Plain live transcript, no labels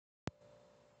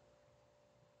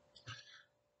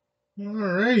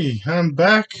Alrighty, I'm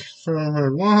back from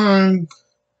a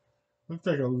looks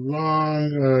like a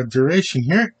long duration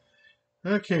here.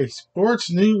 Okay,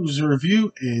 sports news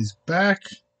review is back.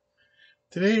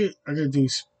 Today I'm going to do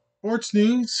sports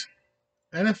news,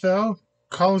 NFL,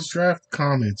 college draft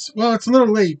comments. Well, it's a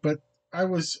little late, but I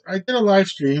did a live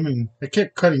stream and I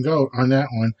kept cutting out on that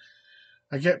one.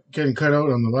 I kept getting cut out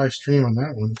on the live stream on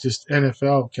that one. Just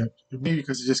NFL kept, maybe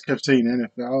because it just kept saying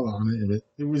NFL on it.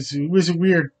 It was a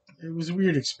weird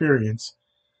experience.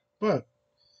 But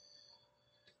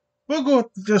we'll go with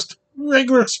just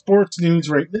regular sports news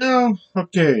right now.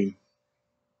 Okay.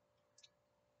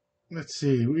 Let's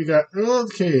see.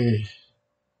 Okay.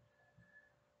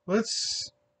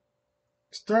 Let's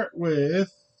start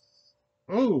with.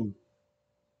 Oh,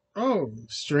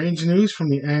 strange news from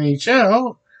the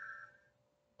NHL.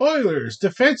 Oilers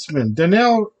defenseman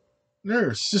Danielle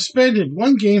Nurse suspended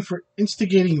 1 game for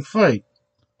instigating fight.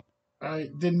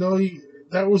 I didn't know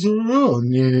that was a rule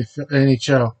in the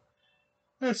NHL.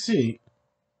 Let's see.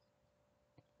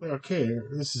 Okay,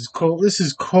 this is cold. This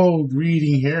is cold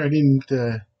reading here. I didn't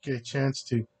get a chance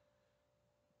to.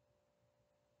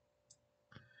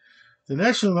 The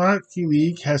National Hockey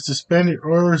League has suspended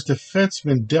Oilers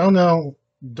defenseman Darnell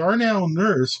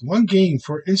Nurse 1 game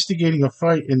for instigating a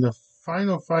fight in the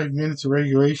final 5 minutes of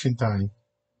regulation time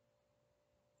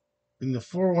in the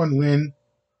 4-1 win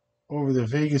over the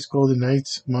Vegas Golden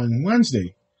Knights on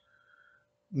Wednesday.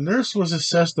 Nurse was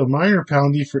assessed a minor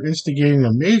penalty for instigating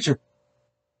a major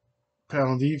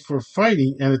penalty for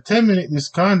fighting and a 10-minute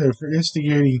misconduct for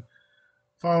instigating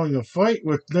following a fight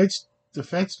with Knights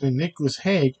defenseman Nicholas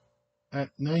Hague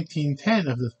at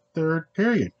 19:10 of the third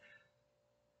period.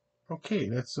 Okay,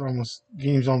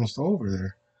 game's almost over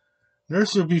there.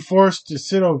 Nurse will be forced to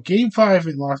sit out Game 5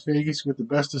 in Las Vegas with the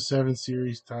best-of-7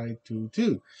 series tied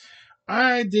 2-2.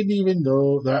 I didn't even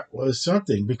know that was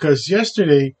something because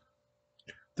yesterday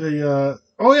the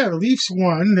Leafs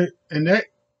won and that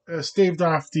staved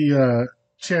off the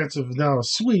chance of now a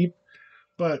sweep.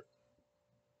 But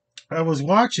I was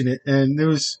watching it and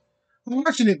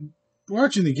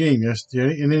watching the game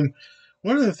yesterday, and then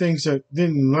one of the things I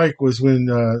didn't like was when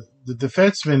the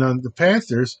defenseman on the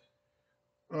Panthers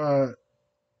ran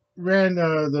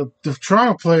the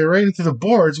Toronto player right into the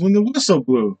boards when the whistle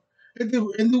blew. And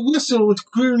the whistle was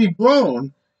clearly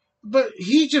blown, but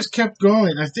he just kept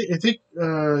going. I think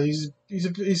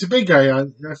he's a big guy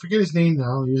on. I forget his name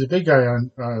now. He was a big guy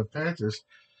on Panthers,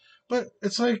 but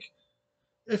it's like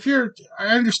I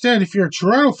understand if you're a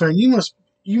Toronto fan, you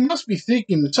must be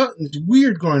thinking that something's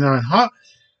weird going on.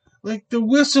 Like the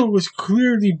whistle was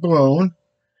clearly blown,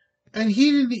 and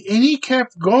he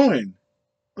kept going.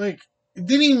 Like it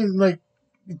didn't even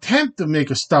attempt to make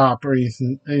a stop or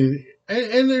anything.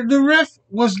 And the ref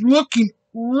was looking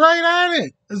right at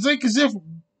it. It's like as if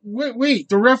wait,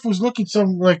 the ref was looking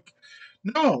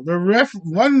no,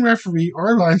 one referee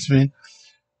or linesman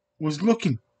was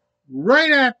looking right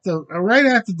at the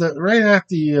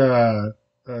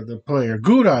player.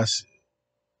 Gudas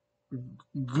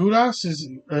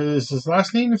is his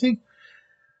last name, I think.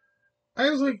 I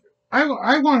was like,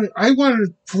 I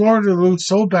wanted Florida to lose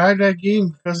so bad that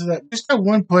game because of that. Just that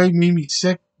one play made me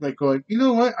sick. Like going, you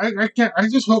know what? I can't. I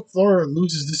just hope Florida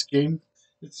loses this game.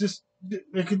 It's just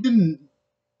like it didn't.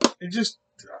 It just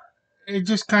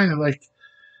kind of like.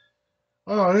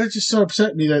 Oh, it just so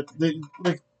upset me that they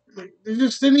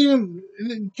just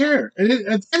didn't care. And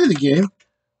at the end of the game,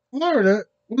 Florida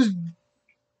was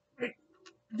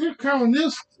they're calling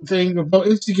this thing about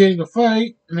instigating a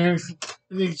fight, and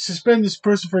they suspend this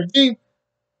person for a game.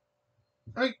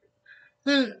 Like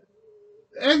then,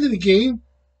 end of the game,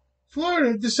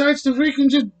 Florida decides to freaking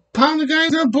just pound the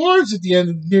guys on boards at near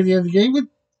the end of the game.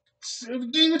 The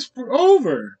game is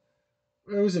over.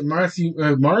 What was it? Matthew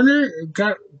Marner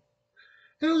got.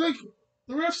 It was like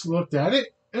the refs looked at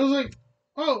it. It was like,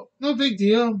 oh, no big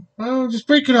deal. Oh, just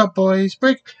break it up, boys.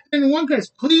 Break. And one guy's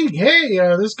pleading, hey,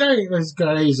 this guy's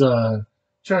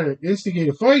trying to instigate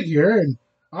a fight here, and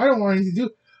I don't want anything to do.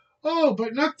 Oh,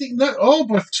 but nothing. But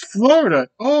Florida.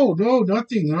 Oh no,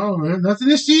 nothing. No, nothing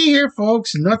to see here,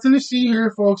 folks. Nothing to see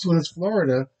here, folks. When it's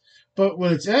Florida, but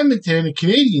when it's Edmonton, a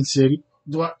Canadian city,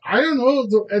 I don't know.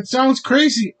 It sounds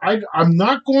crazy. I'm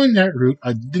not going that route.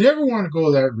 I never want to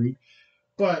go that route,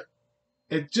 but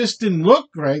it just didn't look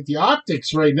right. The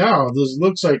optics right now, this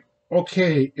looks like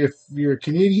okay. If you're a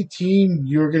Canadian team,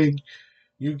 you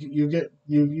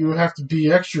have to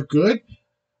be extra good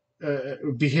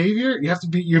behavior. You have to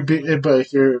be but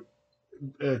if you're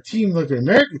a team like an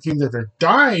American team that they're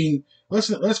dying,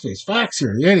 let's face facts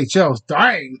here. The NHL is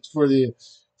dying for the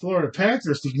Florida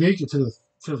Panthers to make it to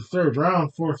the third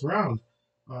round, fourth round.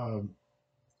 Um,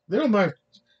 They don't mind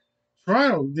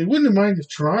Toronto. They wouldn't mind if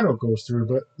Toronto goes through,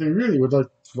 but they really would like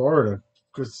Florida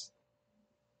because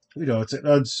it's an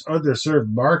underserved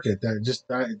market that just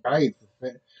died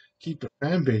to keep the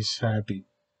fan base happy.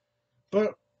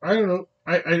 But I don't know.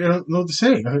 I don't know what to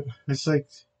say. It's like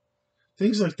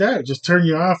things like that just turn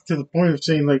you off to the point of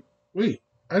saying like, wait,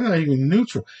 I'm not even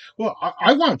neutral. Well,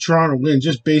 I want Toronto to win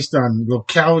just based on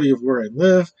locality of where I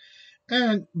live,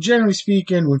 and generally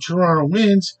speaking, when Toronto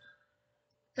wins,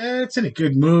 it's in a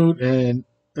good mood, and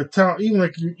the town, even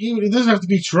it doesn't have to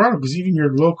be Toronto because even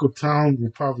your local town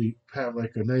will probably have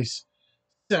like a nice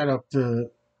setup to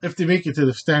if they make it to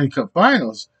the Stanley Cup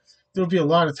Finals. There'll be a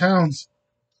lot of towns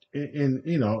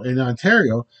in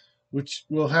Ontario, which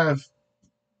will have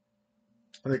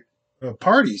like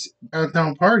parties,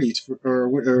 downtown parties,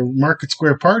 or market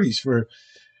square parties for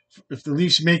if the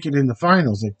Leafs make it in the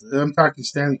finals. Like I'm talking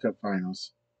Stanley Cup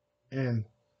Finals, and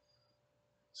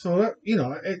so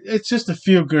it's just a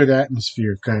feel good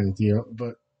atmosphere kind of deal.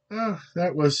 But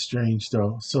that was strange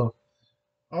though. So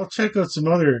I'll check out some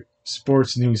other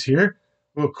sports news here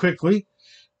real quickly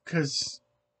because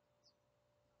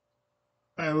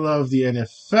I love the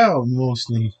NFL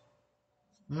mostly.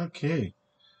 Okay.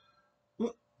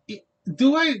 Well,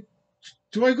 do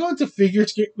I go into figure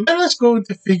skating? Let us go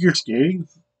into figure skating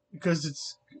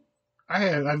because I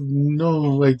have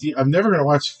no idea. I'm never gonna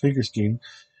watch figure skating.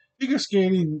 Figure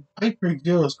skating, Piper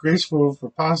Gill is graceful for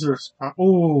positive.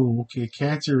 Oh, okay,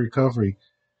 cancer recovery.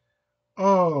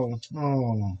 Oh.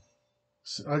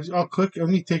 So I'll click. Let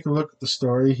me take a look at the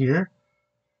story here.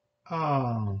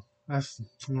 Oh, that's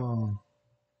oh.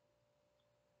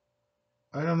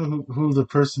 I don't know who the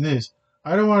person is.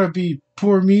 I don't want to be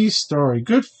poor me story.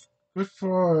 Good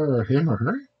for him or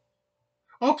her.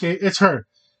 Okay, it's her.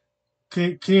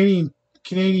 Canadian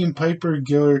Piper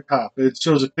Giller top. It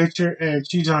shows a picture and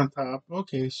she's on top.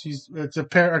 Okay, it's a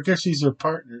pair. I guess she's her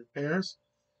partner. Pairs.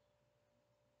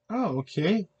 Oh,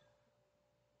 okay.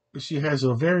 She has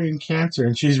ovarian cancer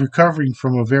and she's recovering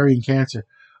from ovarian cancer.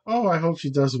 Oh, I hope she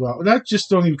does well. Not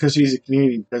just only because she's a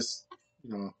Canadian, you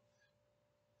know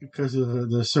because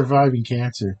of the surviving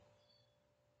cancer.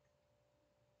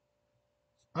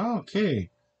 Okay,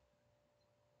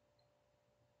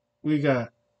 we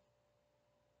got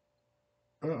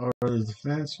the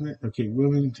defenseman. Okay,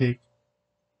 women take.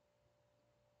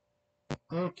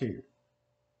 Okay,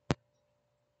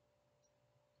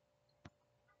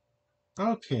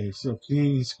 so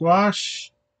Canadian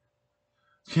squash,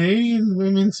 Canadian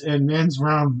women's and men's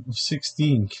round of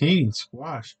 16. Canadian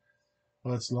squash.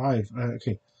 Well, it's live.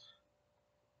 Okay.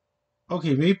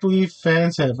 Maple Leaf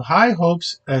fans have high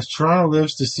hopes as Toronto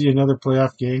lives to see another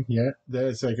playoff game. Yeah,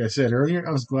 that's like I said earlier.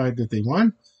 I was glad that they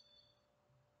won.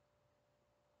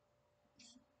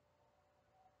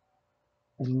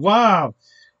 Wow.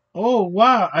 Oh,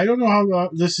 wow. I don't know how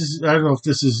this is. I don't know if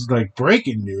this is like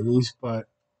breaking news, but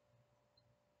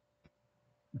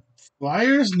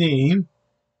Flyers name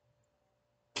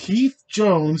Keith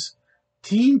Jones,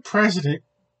 team president,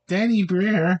 Danny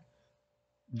Briere,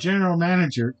 general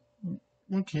manager.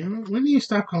 Okay, when do you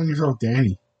stop calling yourself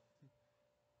Danny?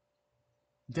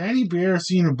 Danny Briere,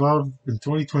 seen above in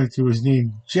 2022, is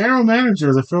named general manager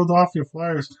of the Philadelphia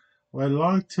Flyers, while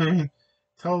longtime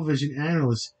television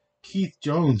analyst Keith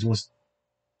Jones was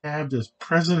tabbed as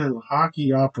president of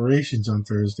hockey operations on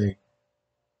Thursday.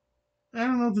 I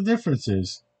don't know what the difference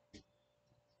is.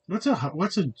 What's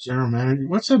a general manager?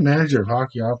 What's a manager of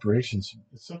hockey operations?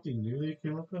 It's something new they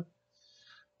came up with.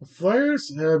 The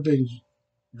Flyers have been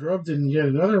drubbed in yet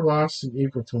another loss in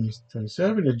April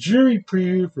 2027. A jury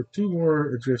preview for two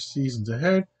more addressed seasons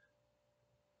ahead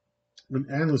when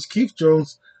analyst Keith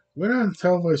Jones went on a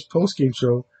televised postgame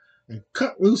show and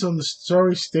cut loose on the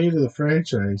sorry state of the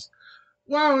franchise.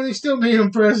 Wow, and they still made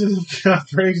him president of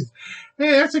operations.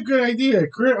 Hey, that's a good idea.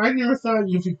 I never thought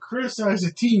if you criticize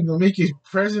a team, they'll make you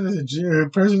president of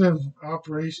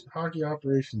hockey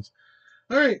operations.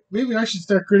 All right, maybe I should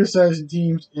start criticizing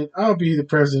teams, and I'll be the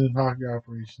president of hockey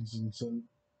operations. And so,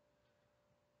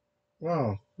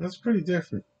 wow, that's pretty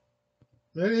different.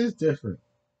 That is different.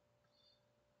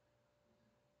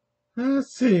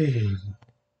 Let's see.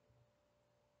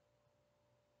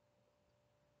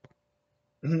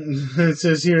 It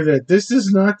says here that this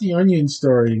is not the Onion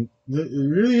story. It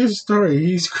really is a story.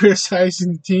 He's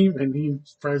criticizing the team, and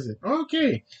he's president.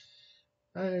 Okay,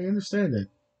 I understand that.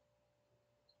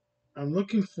 I'm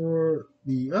looking for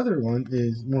the other one.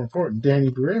 Is more important. Danny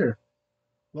Barrera.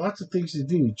 Lots of things to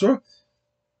do.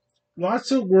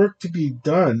 Lots of work to be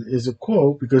done is a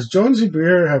quote because Jones and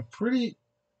Barrera have plenty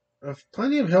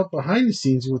of help behind the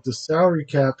scenes with the salary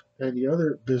cap and the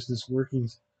other business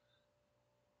workings.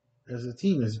 as a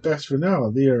team is best for now.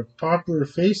 They are popular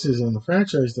faces on the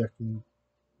franchise that can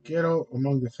get out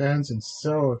among the fans and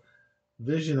sell a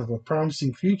vision of a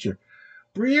promising future.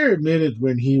 Briere admitted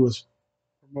when he was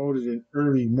promoted in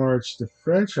early March the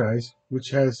franchise, which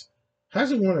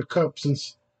hasn't won a cup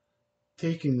since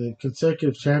taking the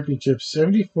consecutive championships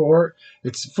 74.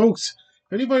 It's folks,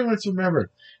 if anybody wants to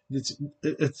remember, it's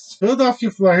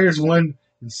Philadelphia Flyers won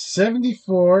in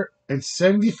 74 and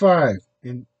 75.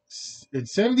 In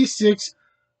 76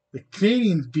 the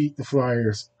Canadians beat the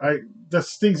Flyers. I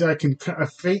That's things I can kind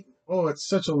of faint. Oh, it's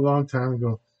such a long time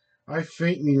ago. I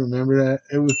faintly remember that.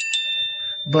 It was,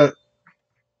 but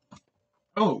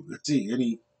oh, let's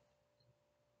see.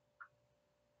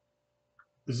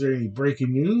 Is there any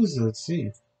breaking news? Let's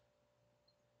see.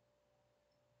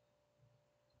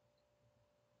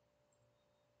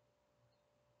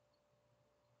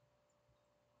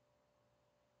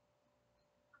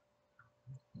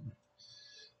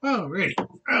 Oh, right.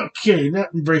 Okay,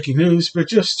 not breaking news, but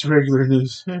just regular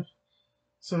news.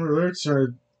 Some alerts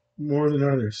are more than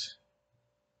others.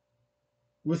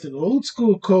 With an old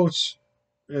school coach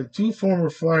and two former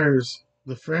Flyers,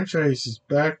 the franchise is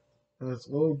back on its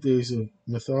old days of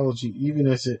mythology, even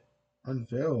as it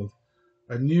unveiled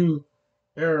a new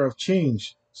era of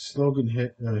change slogan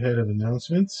ahead of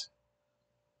announcements.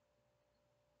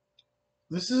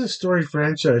 This is a storied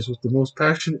franchise with the most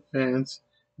passionate fans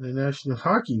in the National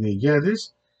Hockey League.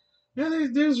 There's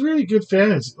really good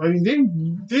fans. I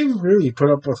mean, they've really put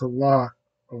up with a lot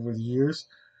over the years.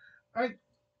 I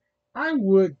I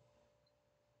would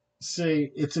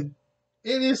say it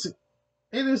is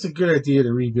it is a good idea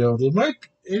to rebuild. It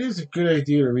is a good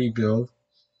idea to rebuild.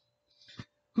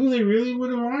 Who they really would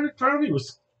have wanted probably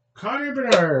was Connor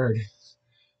Bedard.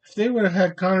 If they would have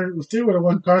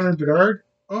won Connor Bedard,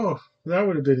 oh, that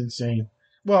would have been insane.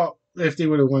 Well, if they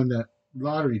would have won that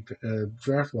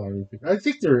draft lottery pick, I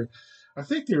think they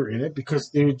were in it because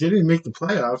they didn't make the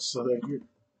playoffs.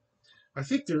 I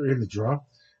think they were in the draw.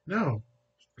 Now,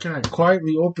 can I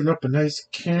quietly open up a nice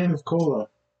can of cola?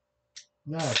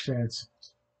 Not a chance.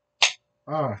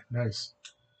 Ah, nice.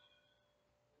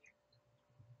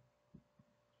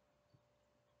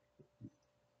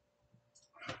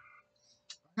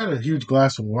 I had a huge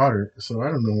glass of water, so I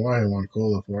don't know why I want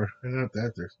cola for. I'm not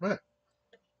that thirsty, but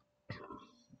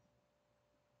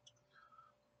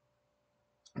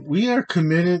we are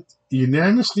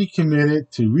unanimously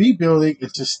committed to rebuilding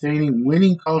and sustaining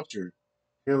winning culture,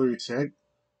 Hillary said,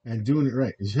 and doing it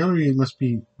right. As Hillary must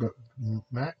be but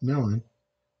Matt Millen.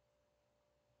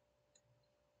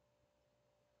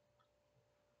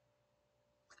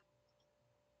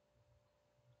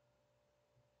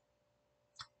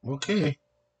 Okay.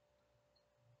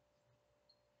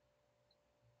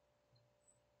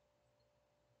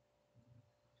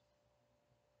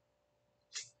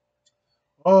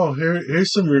 Oh,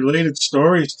 here's some related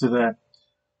stories to that.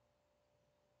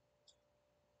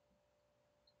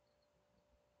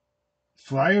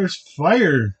 Flyers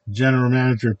fire general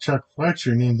manager Chuck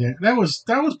Fletcher named it. That was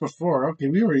before. Okay,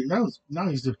 we were that was now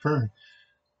he's the permanent.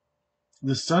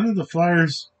 The son of the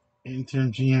Flyers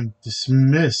interim GM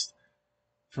dismissed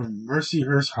from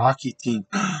Mercyhurst hockey team.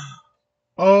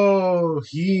 Oh,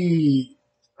 he.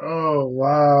 Oh,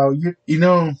 wow. You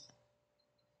know,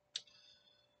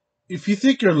 if you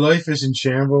think your life is in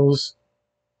shambles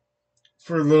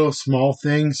for little small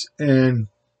things, and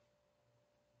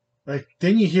like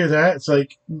then you hear that, it's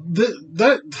like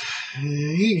that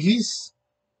he, he's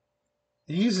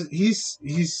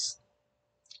he's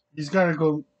got to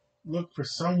go look for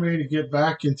some way to get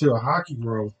back into a hockey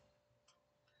world.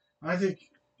 I think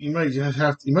you might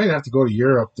have to go to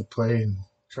Europe to play and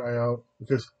try out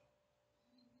because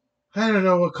I don't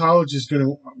know what college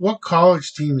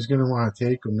team is gonna want to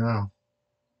take him now.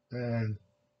 And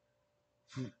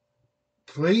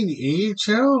playing the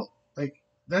AHL, like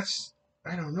that's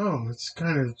I don't know. It's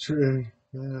kind of true.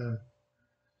 Yeah,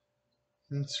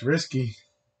 it's risky.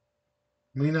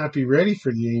 May not be ready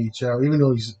for the AHL, even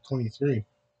though he's 23.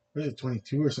 Or is it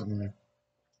 22 or something like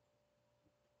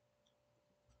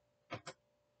that?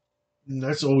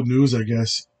 That's old news, I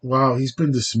guess. Wow, he's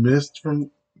been dismissed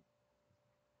from.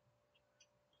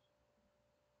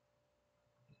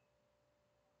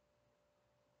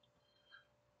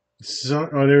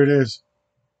 Oh, there it is.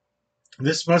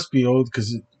 This must be old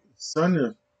because son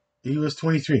of he was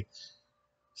 23.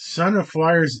 Son of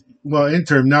Flyers. Well,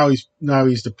 interim. He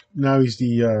is the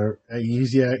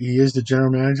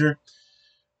general manager.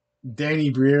 Danny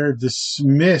Briere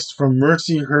dismissed from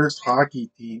Mercyhurst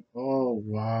hockey team. Oh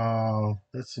wow,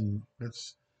 that's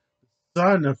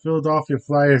son of Philadelphia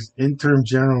Flyers interim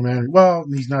general manager. Well,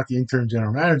 he's not the interim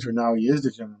general manager now. He is the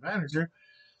general manager.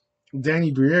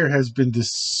 Danny Briere has been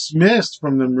dismissed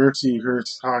from the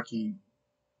Mercyhurst hockey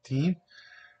team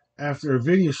after a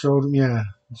video showed him,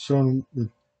 showed him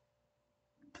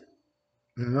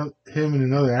him and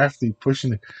another athlete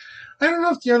pushing it. I don't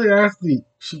know if the other athlete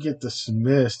should get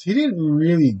dismissed. He didn't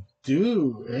really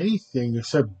do anything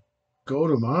except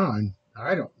goad him on.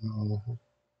 I don't know.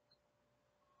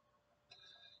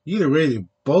 Either way, they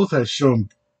both have shown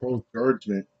both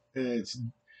judgment. And it's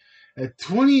at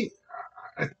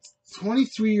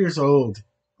 23 years old.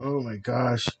 Oh my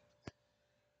gosh.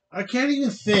 I can't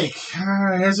even think.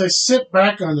 As I sit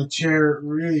back on the chair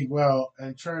really well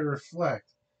and try to reflect.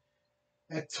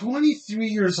 At 23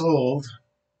 years old,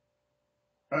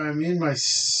 I'm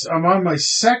on my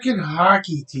second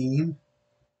hockey team,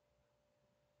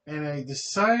 and I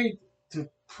decide to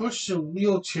push a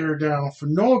wheelchair down for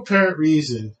no apparent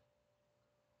reason.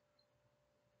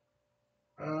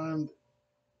 Um,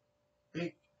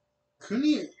 it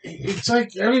couldn't. It's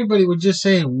like everybody would just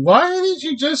say, "Why did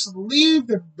you just leave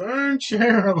the darn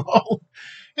chair alone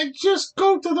and just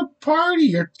go to the party?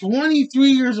 You're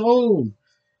 23 years old.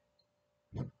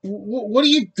 What are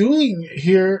you doing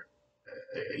here?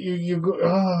 You go.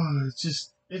 Oh,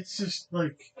 it's just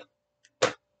like."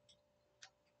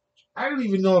 I don't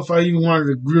even know if I even wanted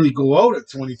to really go out at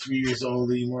 23 years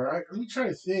old anymore. Let me try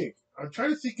to think. I'm trying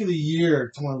to think of the year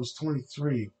till I was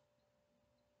 23.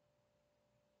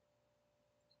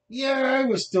 Yeah, I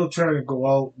was still trying to go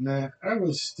out and that. I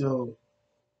was still.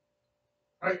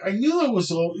 I knew I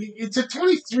was old. It's a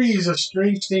 23 is a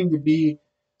strange thing to be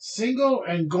single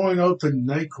and going out to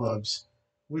nightclubs,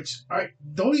 which I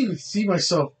don't even see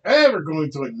myself ever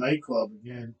going to a nightclub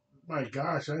again. My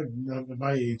gosh, at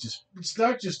my age. It's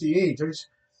not just the age.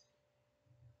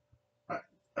 I,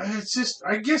 it's just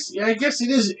I guess it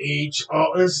is age.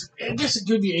 I guess it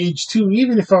could be age too.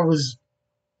 Even if I was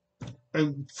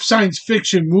a science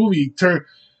fiction movie turned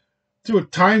through a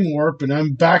time warp and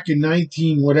I'm back in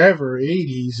 19 whatever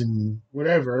 80s and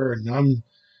whatever, and I'm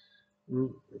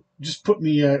just put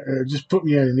me at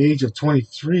an age of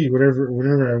 23,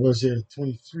 whatever I was at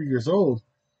 23 years old.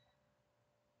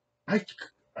 I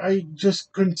I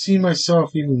just couldn't see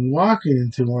myself even walking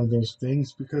into one of those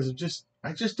things because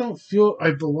I just don't feel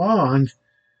I belong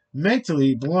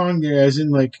mentally belong there, as in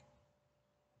like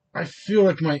I feel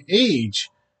like my age,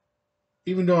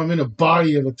 even though I'm in a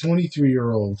body of a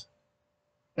 23-year-old.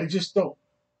 I just don't.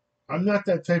 I'm not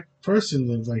that type of person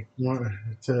that like want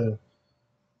to.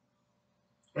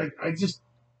 I just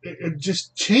it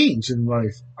just changed in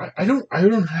life. I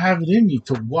don't have it in me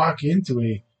to walk into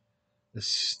a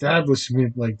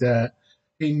establishment like that,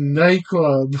 a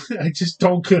nightclub. I just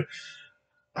don't.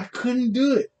 I couldn't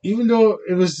do it, even though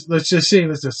it was. Let's just say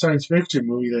it's a science fiction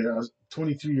movie that I was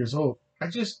 23 years old. I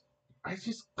just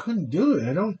couldn't do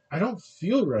it. I don't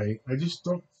feel right. I just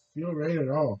don't feel right at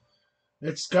all.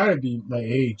 It's got to be my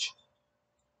age.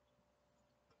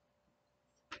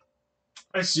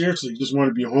 I seriously just want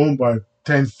to be home by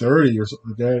 10:30 or something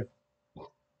like that.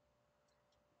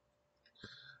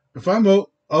 If I'm out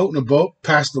and about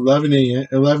past 11 a.m.,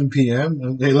 11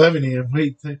 p.m., 11 a.m.,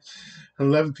 wait,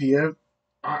 11 p.m.,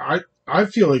 I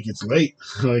feel like it's late,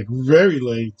 like very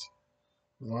late.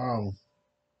 Wow.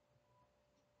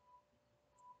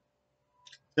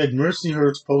 That Mercy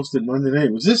Hurts posted Monday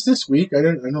night. Was this week? I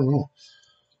don't know.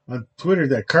 On Twitter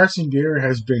that Carson Beer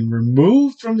has been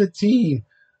removed from the team.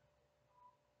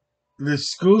 The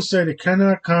school said it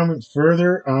cannot comment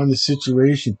further on the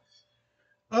situation.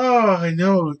 Oh, I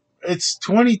know. It's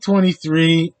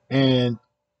 2023, and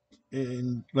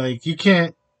like you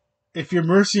can't. If you're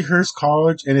Mercyhurst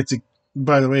College, and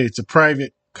by the way, it's a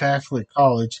private Catholic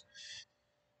college.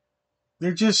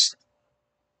 They're just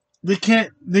they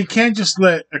can't just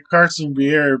let a Carson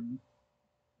Beer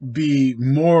be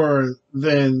more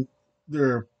than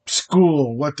their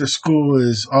school, what their school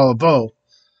is all about.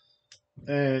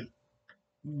 And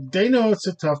they know it's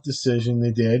a tough decision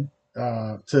they did.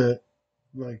 To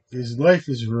like his life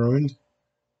is ruined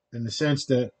in the sense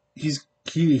that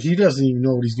he doesn't even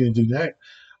know what he's going to do next.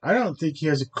 I don't think he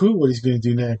has a clue what he's going to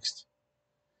do next.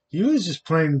 He was just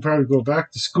planning to probably go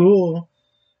back to school.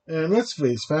 And let's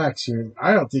face facts here.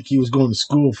 I don't think he was going to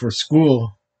school for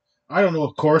school. I don't know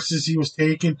what courses he was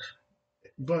taking,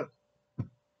 but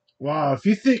wow, if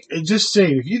you think, just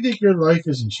saying, if you think your life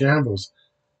is in shambles,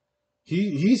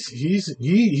 he's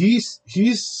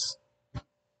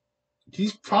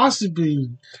possibly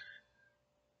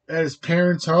at his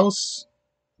parents' house,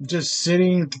 just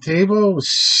sitting at the table,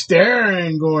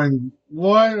 staring, going,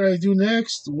 "What did I do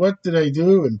next? What did I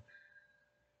do?" And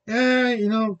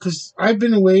yeah, because I've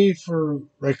been away for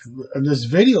like this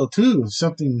video too.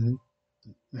 Something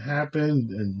happened,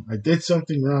 and I did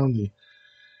something wrong.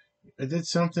 I did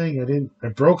something. I didn't. I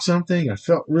broke something. I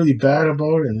felt really bad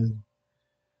about it, and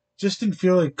just didn't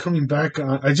feel like coming back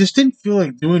on. I just didn't feel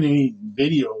like doing any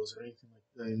videos or anything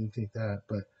like that.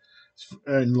 But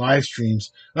and live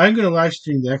streams, I'm going to live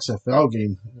stream the XFL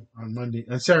game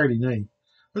on Saturday night.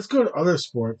 Let's go to other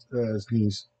sports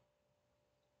news.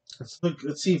 Let's look.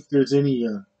 Let's see if there's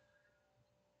anything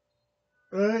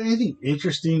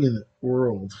interesting in the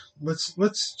world.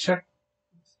 Let's check.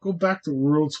 Go back to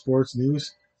world sports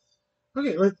news.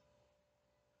 Okay, let's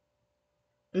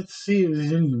see if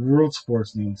there's any world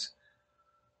sports news.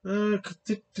 I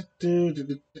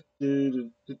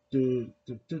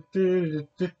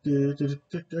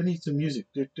need some music.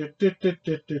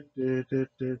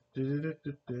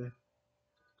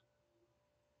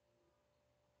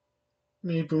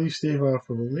 Maple Leaf stave off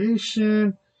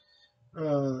formation.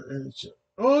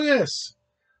 Oh yes.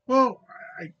 Well,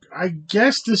 I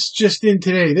guess this just in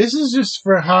today. This is just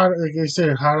for hot, like I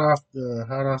said, hot off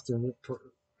the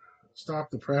stop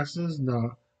the presses.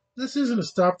 No, this isn't a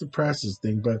stop the presses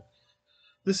thing, but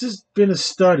this has been a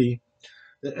study.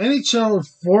 The NHL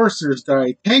enforcers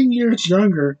die 10 years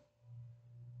younger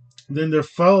than their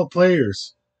fellow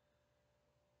players.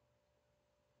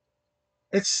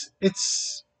 It's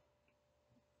it's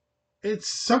it's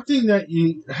something that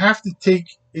you have to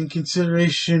take in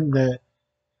consideration that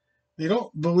they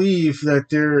don't believe that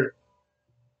they're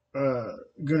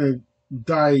gonna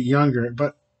die younger,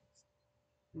 but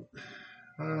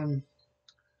um,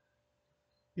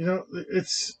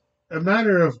 it's a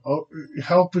matter of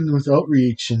helping with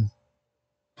outreach, and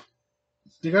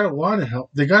they gotta want to help.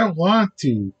 They gotta want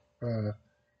to, uh,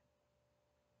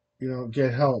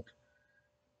 get help,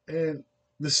 and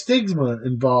the stigma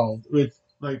involved with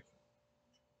like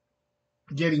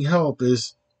getting help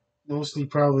is mostly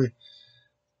probably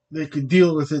they could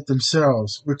deal with it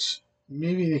themselves, which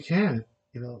maybe they can't.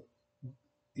 You know,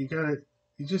 you gotta,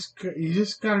 you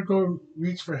just gotta go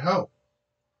reach for help.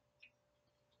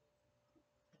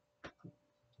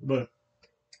 But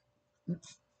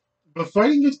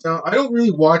fighting is down. I don't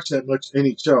really watch that much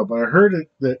NHL, but I heard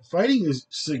that fighting is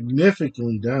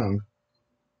significantly down.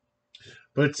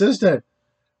 But it says that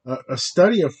a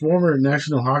study of former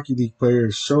National Hockey League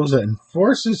players shows that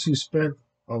enforcers who spent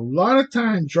a lot of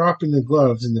time dropping the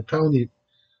gloves in the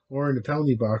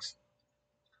penalty box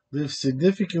live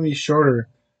significantly shorter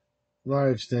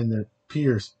lives than their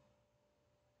peers.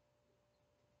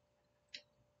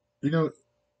 You know,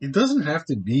 it doesn't have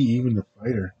to be even the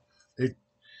fighter. It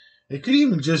it could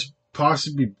even just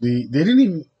possibly be. They didn't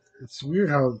even. It's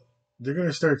weird how they're going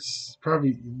to start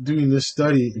probably doing this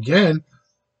study again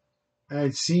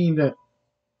and seeing that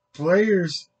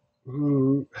players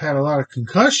who had a lot of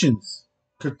concussions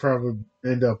could probably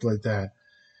end up like that.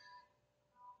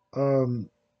 Um,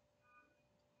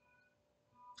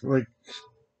 like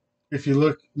if you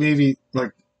look maybe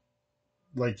like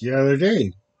the other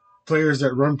day, players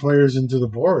that run players into the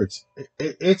boards.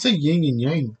 It's a yin and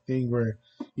yang thing where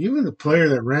even the player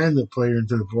that ran the player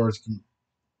into the boards can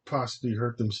possibly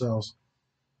hurt themselves.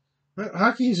 But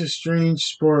hockey is a strange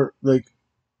sport. Like,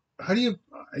 how do you?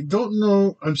 I don't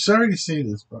know. I'm sorry to say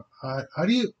this, but how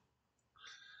do you?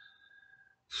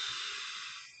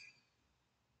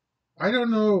 I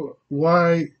don't know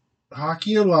why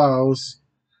hockey allows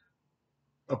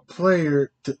a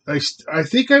player to. I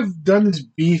think I've done this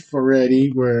beef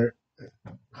already where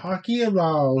hockey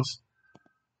allows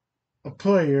a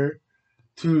player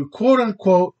to quote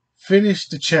unquote finish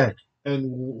the check. And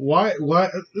why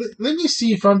let me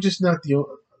see if I'm just not the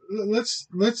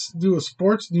let's do a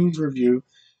sports news review.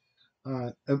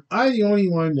 Am I the only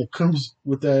one that comes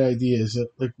with that idea? Is that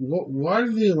like why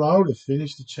do they allow to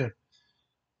finish the check?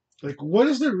 Like what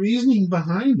is the reasoning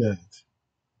behind that?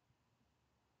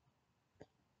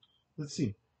 Let's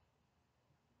see.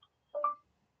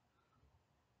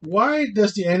 Why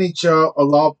does the NHL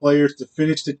allow players to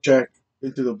finish the check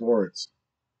into the boards?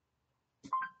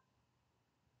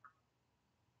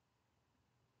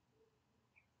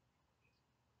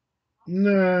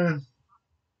 Nah,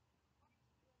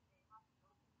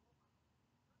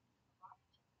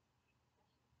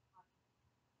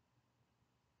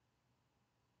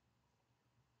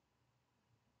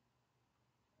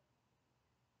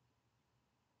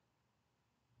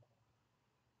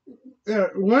 yeah,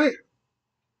 why?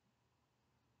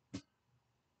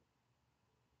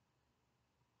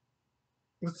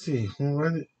 Let's see.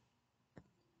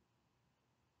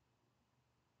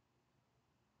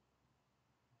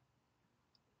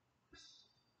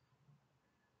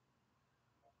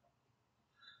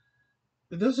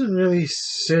 It doesn't really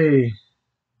say.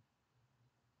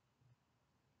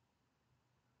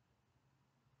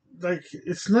 like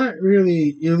it's not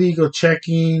really illegal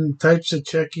checking, types of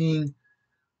checking,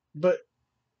 but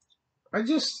I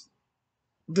just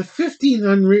the 15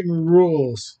 unwritten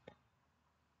rules.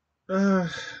 Uh,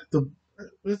 the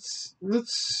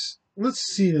let's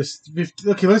see this. 50,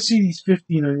 okay, let's see these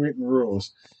 15 unwritten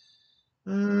rules.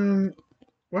 Um,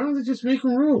 why don't they just make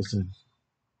them rules then?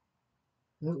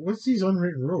 What's these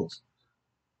unwritten rules?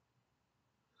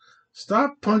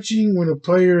 Stop punching when a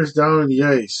player is down on the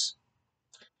ice.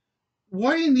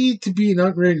 Why do you need to be an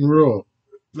unwritten rule?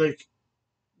 Like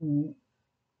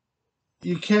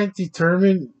you can't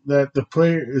determine that the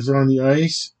player is on the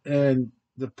ice and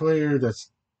the player that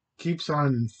keeps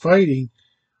on fighting.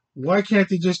 Why can't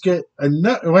they just get a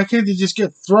nut? Why can't they just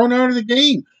get thrown out of the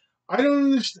game? I don't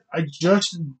understand. I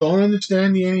just don't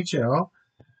understand the NHL.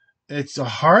 It's a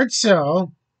hard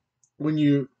sell when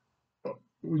you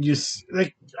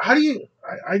like. How do you?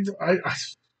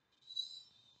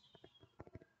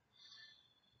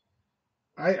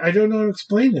 I don't know how to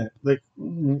explain that. Like,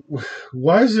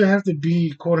 why does it have to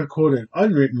be quote unquote an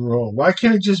unwritten rule? Why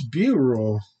can't it just be a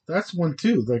rule? That's one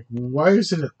too. Like, why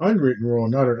is it an unwritten rule,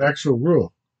 not an actual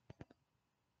rule?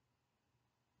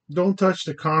 Don't touch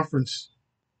the conference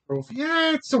trophy.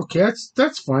 Yeah, it's okay.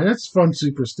 That's fine. That's fun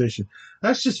superstition.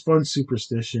 That's just fun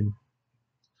superstition.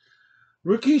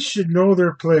 Rookies should know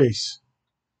their place.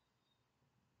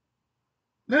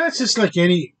 That's just like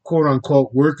any quote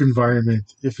unquote work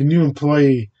environment. If a new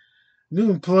employee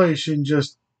shouldn't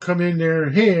just come in there.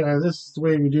 Hey, this is the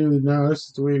way we do it now. This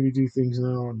is the way we do things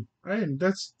now. And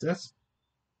that's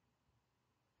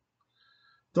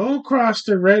don't cross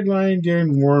the red line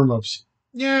during warm-ups.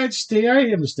 Yeah, stay.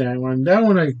 I understand one. That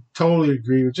one I totally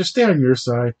agree with. Just stay on your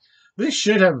side. They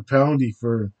should have a penalty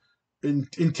for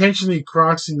intentionally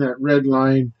crossing that red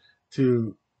line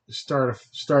to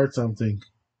start something.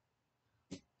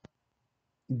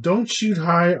 Don't shoot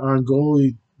high on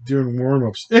goalie during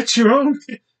warm-ups. It's your own.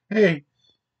 Hey,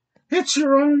 it's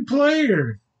your own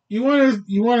player. Oh,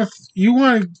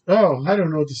 I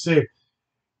don't know what to say.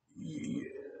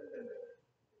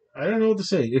 I don't know what to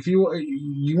say. If you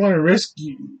want to risk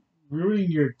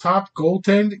ruining your top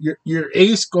goaltender, your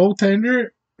ace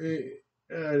goaltender,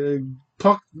 uh,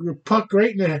 puck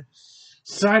right in the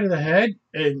side of the head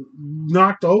and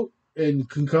knocked out and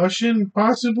concussion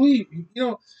possibly.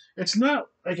 It's not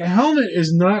like a helmet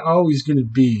is not always going to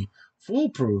be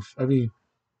foolproof. I mean,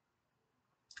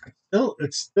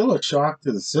 it's still a shock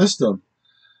to the system.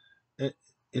 It,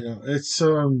 it's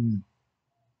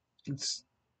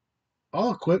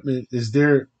all equipment is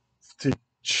there to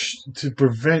to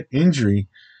prevent injury,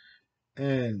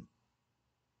 and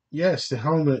yes, the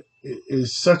helmet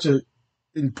is such a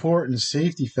important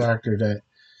safety factor that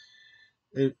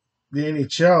it, the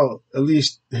NHL at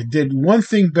least did one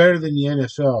thing better than the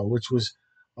NFL, which was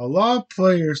allow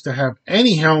players to have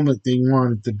any helmet they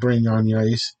wanted to bring on the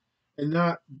ice, and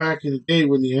not back in the day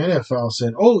when the NFL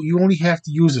said, "Oh, you only have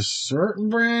to use a certain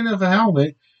brand of a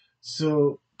helmet."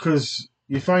 So, because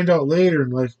you find out later in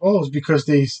life, oh, it's because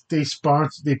they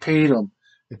paid them,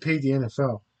 they paid the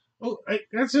NFL. Oh,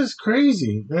 that's just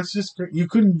crazy. That's just you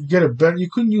couldn't get a better, you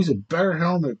couldn't use a better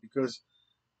helmet because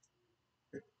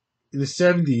in the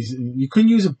 70s, you couldn't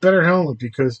use a better helmet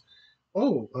because,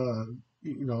 oh,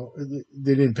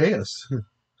 they didn't pay us.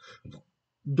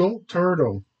 Don't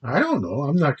turtle. I don't know.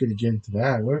 I'm not going to get into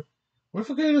that. What if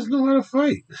a guy doesn't know how to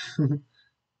fight?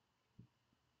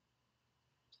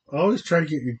 Always try to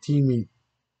get your teammate.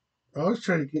 Always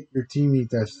try to get your teammate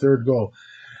that third goal.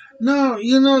 No,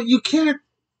 you can't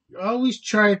always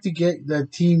try to get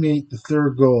that teammate the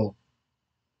third goal.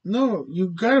 No, you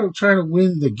got to try to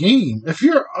win the game. If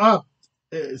you're up,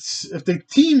 if the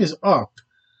team is up,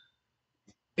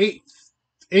 eight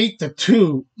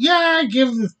 8-2. Yeah,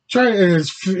 give the try in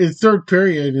his third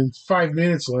period and 5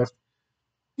 minutes left.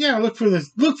 Yeah, look for that.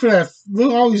 Look,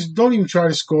 always don't even try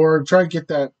to score. Try to get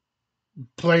that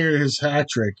player his hat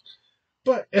trick.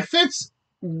 But if it's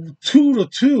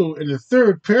 2-2 in the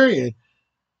third period,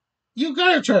 you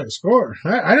gotta try to score.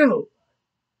 I don't know.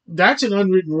 That's an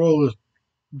unwritten rule.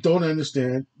 Don't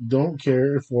understand. Don't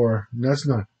care for. That's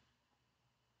not.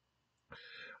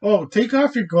 Oh, take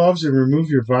off your gloves and remove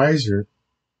your visor.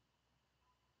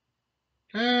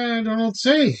 I don't know what to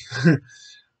say.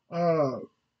 uh,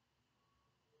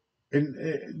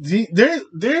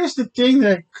 there's the thing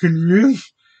that can really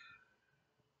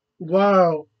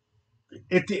wow.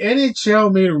 If the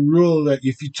NHL made a rule that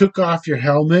if you took off your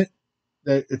helmet,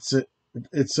 that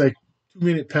it's like 2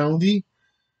 minute penalty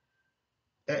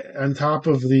on top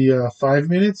of the 5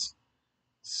 minutes.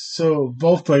 So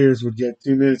both players would get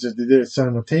 2 minutes if they did it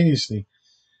simultaneously.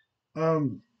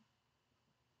 Um,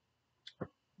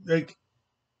 like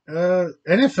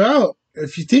NFL.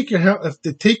 If you take if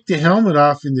they take the helmet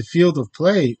off in the field of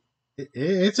play,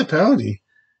 it's a penalty.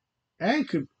 And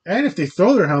if they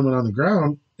throw their helmet on the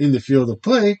ground in the field of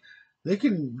play, they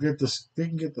can get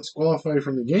disqualified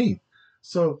from the game.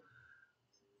 So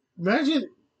imagine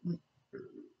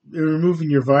removing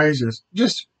your visors.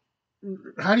 Just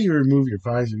how do you remove your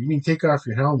visor? You mean take off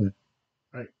your helmet?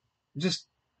 Right? Just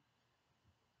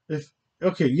if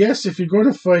okay, yes, if you're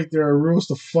going to fight, there are rules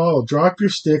to follow. Drop your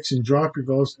sticks and drop your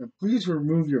gloves, and please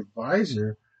remove your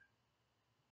visor.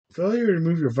 Failure to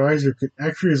remove your visor could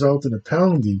actually result in a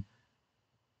penalty.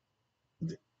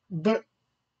 But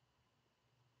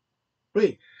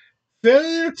wait,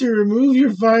 failure to remove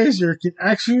your visor can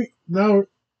actually now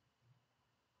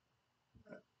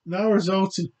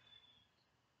results in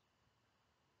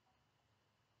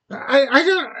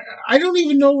I don't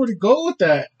even know where to go with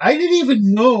that. I didn't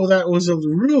even know that was a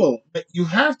rule that you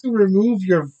have to remove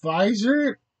your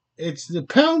visor. It's the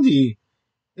penalty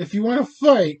if you want to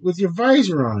fight with your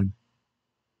visor on.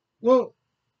 Well,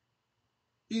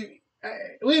 you,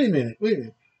 wait a minute, wait a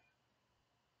minute.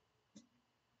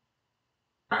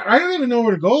 I don't even know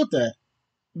where to go with that.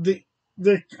 The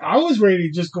I was ready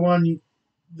to just go on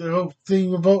the whole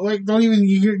thing about like don't even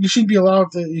you shouldn't be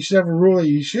allowed to. You should have a rule that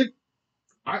you should.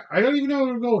 I don't even know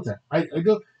where to go with that. I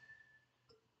don't.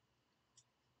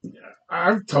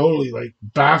 I'm totally like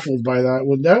baffled by that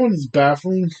one. That one is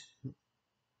baffling.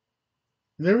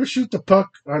 Never shoot the puck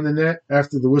on the net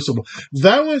after the whistle blow.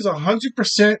 That was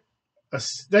 100%.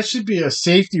 That should be a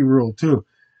safety rule too.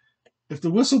 If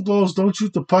the whistle blows, don't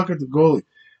shoot the puck at the goalie.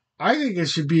 I think it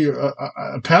should be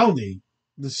a penalty.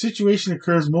 The situation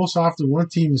occurs most often one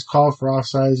team is called for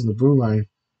offsides in the blue line.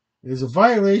 It is a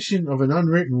violation of an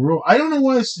unwritten rule. I don't know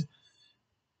why.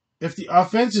 If the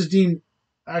offense is deemed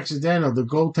accidental, the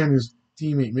goaltender's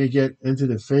teammate may get into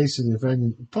the face of the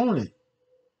offending opponent.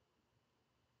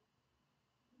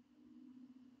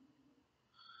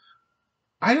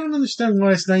 I don't understand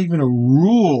why it's not even a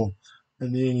rule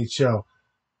in the NHL.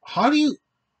 How do you?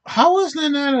 How is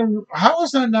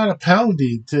that not a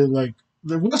penalty to like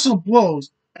the whistle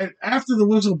blows and after the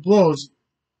whistle blows,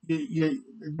 the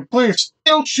player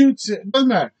still shoots it. Doesn't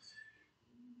matter.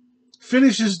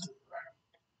 Finishes.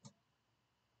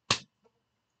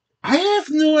 I have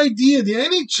no idea. The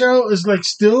NHL is like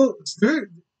still the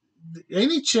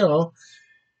NHL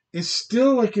is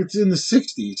still like it's in the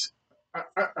 60s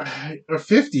or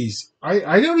 50s.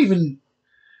 I don't even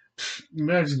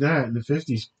imagine that in the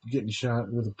 50s getting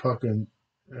shot with a puck and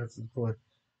that's the point.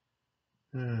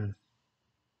 Uh,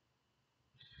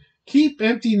 keep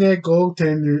empty net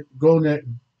goaltender goal net.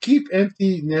 Keep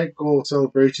empty net goal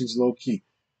celebrations low key.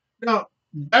 Now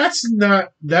that's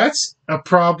a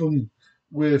problem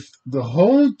with the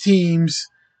home teams.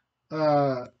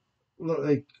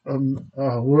 Like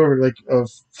whoever like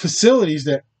of facilities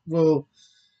that will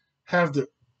have the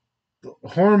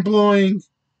horn blowing,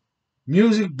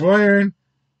 music blaring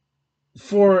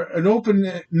for an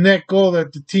open net goal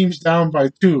that the team's down by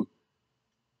two.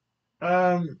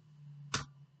 Um,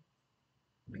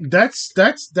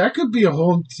 that could be a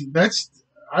whole. That's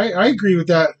I agree with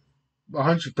that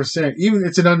 100%. Even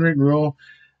it's an unwritten rule.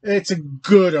 It's a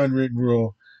good unwritten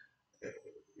rule.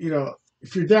 You know,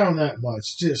 if you're down that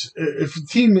much, just if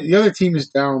the other team is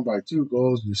down by two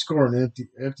goals, and you score an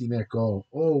empty net goal.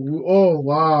 Oh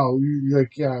wow, you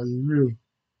like yeah, you really.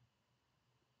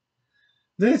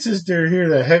 Then it says they're here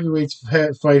that heavyweights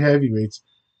fight heavyweights.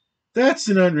 That's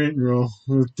an unwritten rule,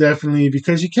 definitely,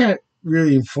 because you can't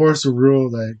really enforce a rule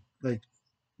that like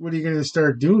what are you going to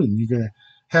start doing? You're going to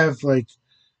have like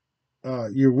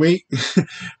your weight,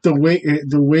 the weight,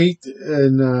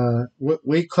 and what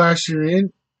weight class you're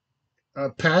in,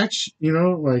 patch. You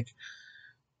know, like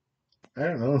I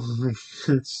don't know.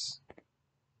 It's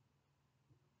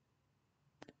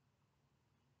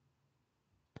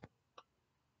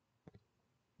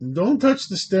don't touch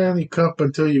the Stanley Cup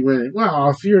until you win it.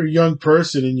 Well, if you're a young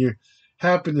person and you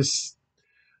happen to,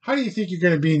 how do you think you're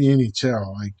going to be in the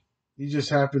NHL? Like you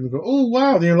just happen to go, oh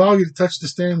wow, they allow you to touch the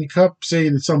Stanley Cup, say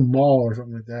in some mall or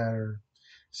something like that, or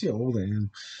see how old I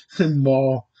am,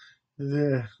 mall.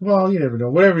 Well, you never know.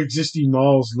 Whatever existing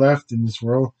malls left in this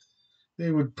world,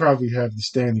 they would probably have the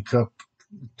Stanley Cup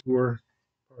tour,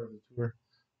 part of the tour,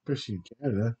 especially in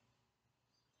Canada.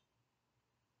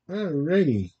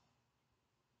 Alrighty.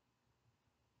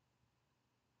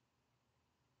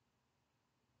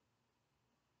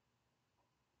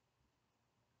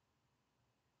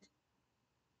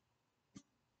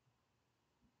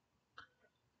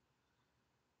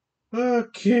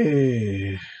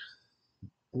 Okay.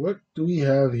 What do we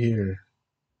have here?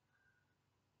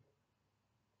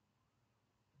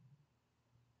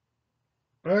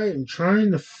 I am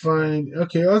trying to find.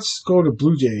 Okay, let's go to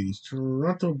Blue Jays.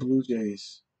 Toronto Blue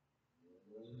Jays.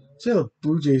 See how the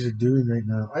Blue Jays are doing right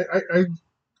now.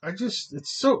 I just.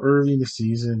 It's so early in the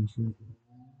season.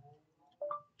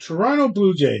 Toronto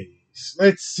Blue Jays.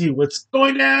 Let's see what's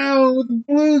going down with the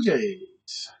Blue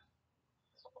Jays.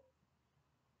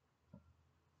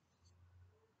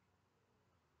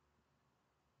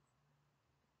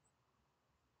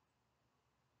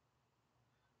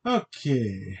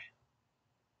 Okay.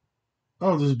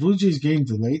 Oh, there's a Blue Jays game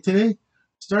delayed today.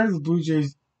 Started the Blue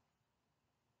Jays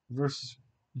versus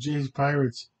Jays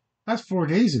Pirates. That's 4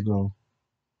 days ago.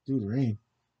 Due to rain.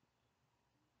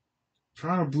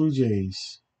 Toronto Blue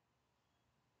Jays.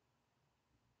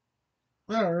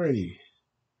 Alrighty.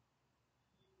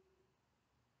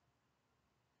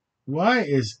 Why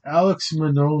is Alex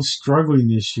Manoah struggling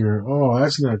this year? Oh,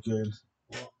 that's not good.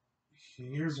 Well,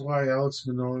 here's why Alex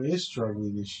Manoah is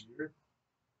struggling this year.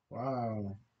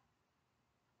 Wow.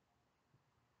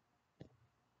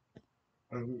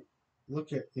 I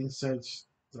look at inside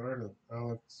startup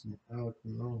Alex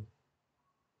Manoah.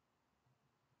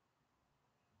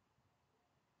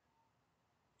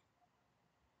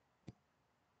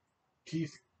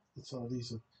 Keith, it's all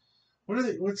these. What are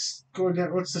they? What's going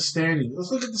down? What's the standing?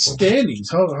 Let's look at the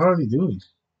standings. How are they doing?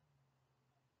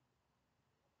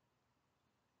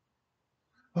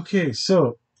 Okay,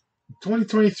 so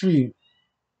 2023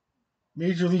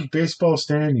 Major League Baseball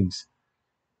standings.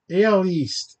 AL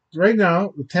East. Right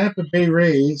now, the Tampa Bay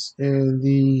Rays and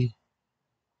the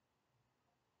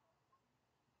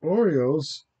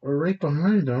Orioles are right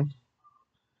behind them.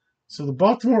 So the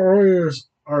Baltimore Orioles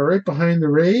are right behind the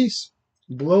Rays.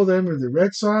 Below them are the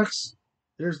Red Sox.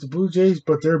 There's the Blue Jays,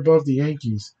 but they're above the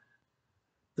Yankees.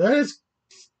 That is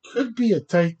could be a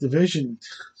tight division,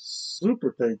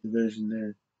 super tight division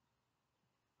there.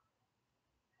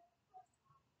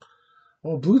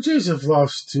 Oh, Blue Jays have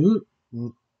lost two.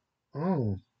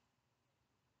 Oh,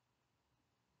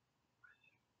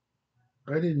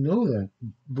 I didn't know that.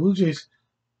 Blue Jays,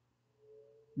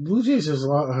 Blue Jays has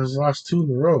lost two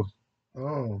in a row.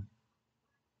 Oh,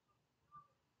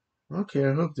 okay.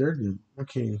 I hope they're good.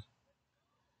 Okay.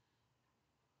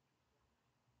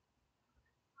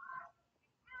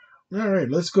 All right.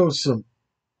 Let's go some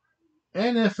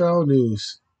NFL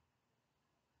news.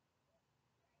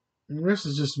 And the rest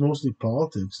is just mostly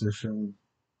politics. They're showing.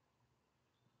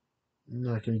 I'm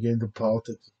not going to get into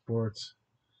politics and sports.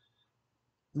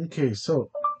 Okay,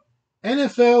 so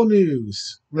NFL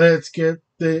news. Let's get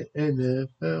the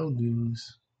NFL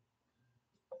news.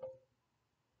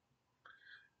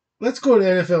 Let's go to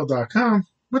NFL.com.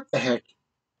 What the heck?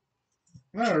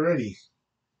 Alrighty.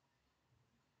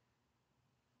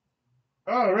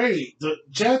 Alrighty. The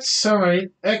Jets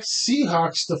signed ex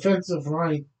Seahawks defensive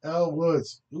line L.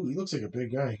 Woods. Ooh, he looks like a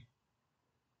big guy.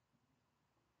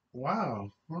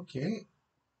 Wow. Okay.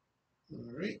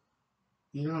 Alright.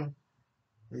 You know,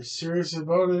 they're serious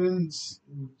about it in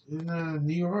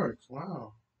New York.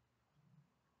 Wow.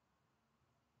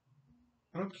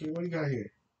 Okay, what do you got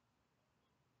here?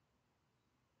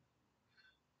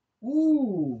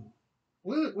 Ooh.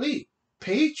 Wait.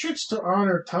 Patriots to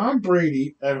honor Tom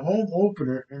Brady at home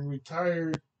opener and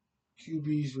retired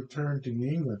QB's return to New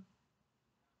England.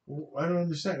 Well, I don't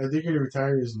understand. Are they going to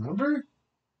retire his number?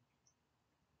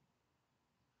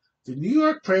 The New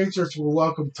York Patriots will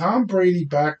welcome Tom Brady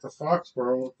back to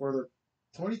Foxborough for the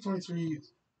 2023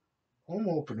 home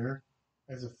opener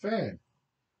as a fan.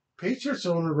 Patriots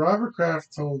owner Robert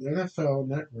Kraft told NFL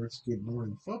Network's Good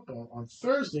Morning Football on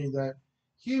Thursday that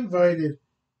he invited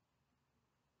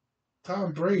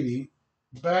Tom Brady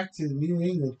back to New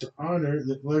England to honor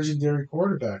the legendary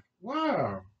quarterback.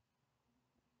 Wow.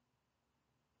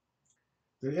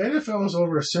 The NFL is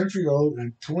over a century old,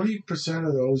 and 20%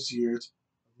 of those years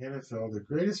of the NFL, the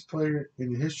greatest player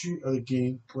in the history of the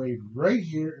game played right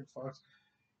here in Fox.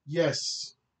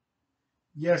 Yes,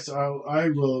 yes, I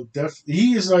will definitely.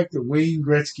 He is like the Wayne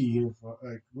Gretzky,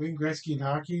 like Wayne Gretzky in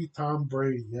hockey, Tom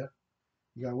Brady. Yep,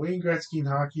 you got Wayne Gretzky in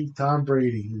hockey, Tom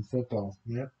Brady in football.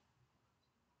 Yep,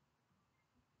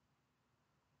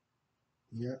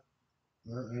 yep,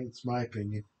 that's my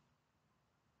opinion.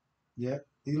 Yep,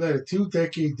 he led a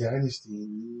two-decade dynasty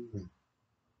in New England.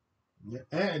 Yeah,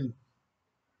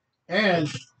 and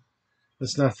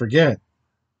let's not forget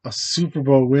a Super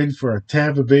Bowl win for a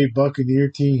Tampa Bay Buccaneer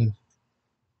team.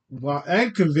 Wow,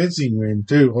 and convincing win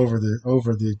too over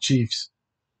the Chiefs.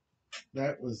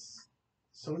 That was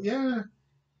so yeah.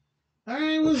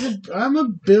 I'm a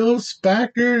Bills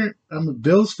backer. I'm a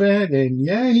Bills fan, and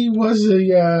yeah, he was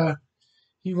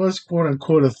quote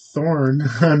unquote a thorn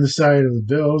on the side of the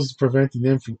Bills, preventing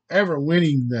them from ever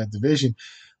winning that division.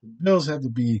 The Bills had to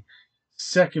be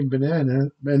second banana,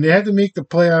 and they had to make the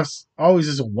playoffs always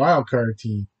as a wild card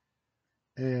team.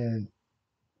 And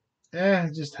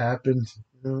it just happened.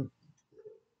 You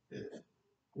know,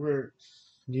 where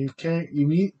you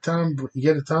meet you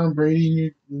get a Tom Brady in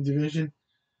your division.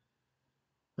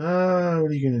 What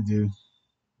are you gonna do?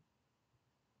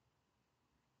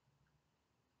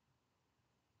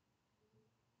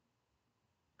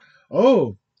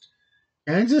 Oh,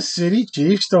 Kansas City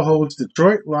Chiefs to host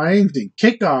Detroit Lions in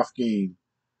kickoff game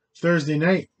Thursday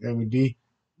night. That would be.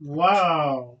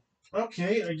 Wow.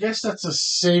 Okay, I guess that's a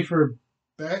safer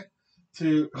bet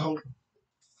to hope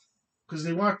because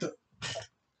they want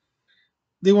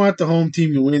the home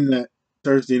team to win that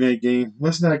Thursday night game.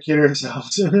 Let's not kid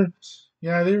ourselves.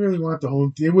 Yeah, they really want the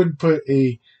home. They wouldn't put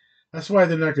a. That's why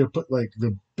they're not going to put like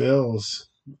the Bills.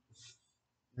 You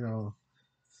know,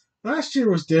 last year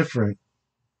was different.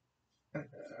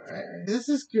 This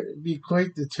is going to be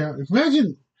quite the challenge.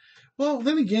 Imagine. Well,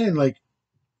 then again, like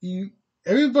you,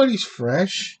 everybody's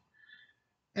fresh,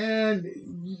 and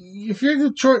if you're the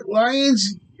Detroit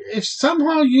Lions, if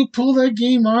somehow you pull that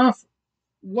game off,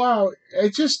 wow!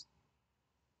 It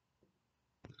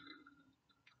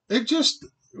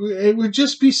would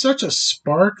just be such a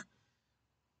spark.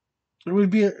 It would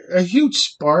be a huge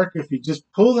spark if you just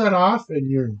pull that off and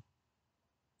you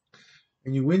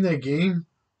win that game.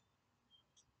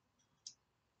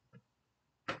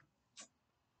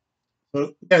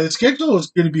 But yeah, the schedule is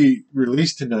going to be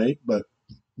released tonight, but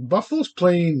Buffalo's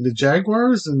playing the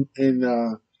Jaguars in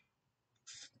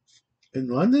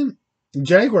London. The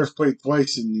Jaguars play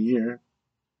twice in the year,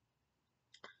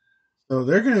 so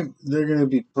they're gonna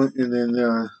be putting and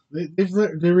then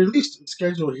they released the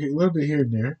schedule here, a little bit here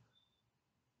and there,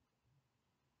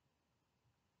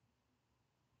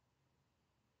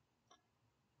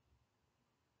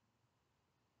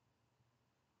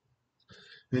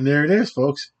 and there it is,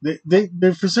 folks. They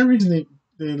for some reason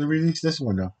they released this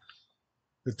one though.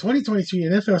 The 2023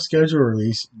 NFL schedule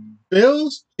release: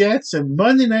 Bills, Jets, and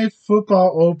Monday Night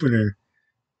Football opener.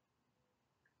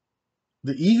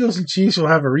 The Eagles and Chiefs will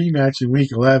have a rematch in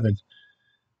Week 11.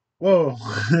 Whoa,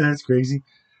 that's crazy.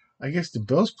 I guess the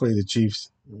Bills play the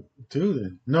Chiefs too.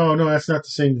 Then no, that's not the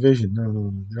same division.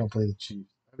 No, they don't play the Chiefs.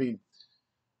 I mean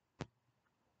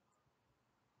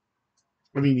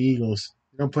the Eagles.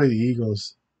 They don't play the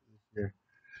Eagles here.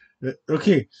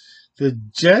 Okay, the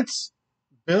Jets,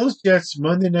 Bills Jets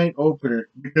Monday night opener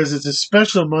because it's a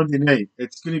special Monday night.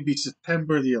 It's going to be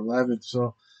September the 11th.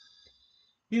 So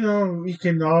we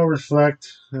can all reflect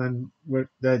on what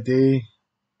that day.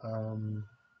 Um,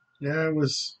 yeah, it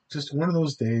was just one of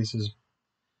those days. Is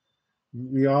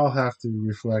we all have to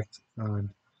reflect on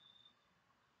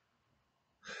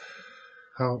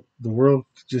how the world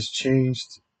just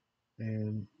changed,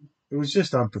 and it was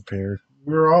just unprepared.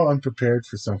 We were all unprepared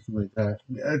for something like that.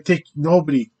 I think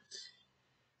nobody.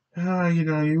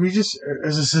 We just,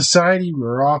 as a society,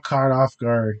 we're all caught off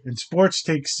guard, and sports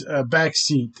takes a back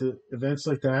seat to events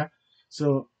like that.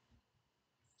 So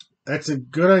that's a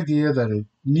good idea that a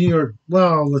New York,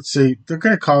 well, let's say they're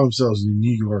going to call themselves the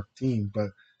New York team,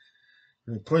 but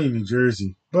they're playing New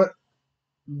Jersey. But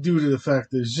due to the fact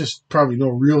there's just probably no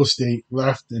real estate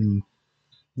left in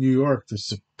New York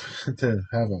to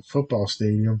have a football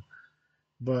stadium.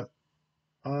 But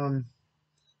um,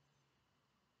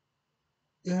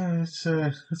 yeah, it's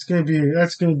gonna be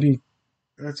that's gonna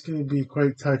be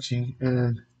quite touching,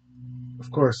 and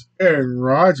of course Aaron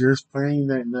Rodgers playing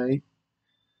that night.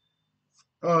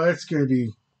 Oh, it's gonna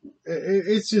be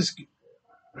it's just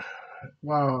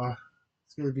wow.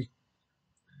 It's gonna be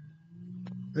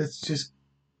it's just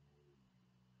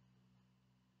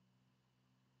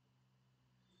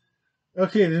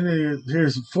okay. Then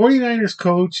here's 49ers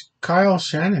coach Kyle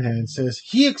Shanahan says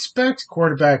he expects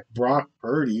quarterback Brock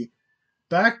Purdy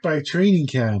back by training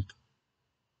camp.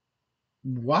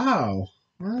 Wow.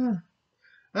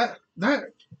 That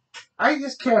I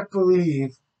just can't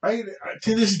believe. I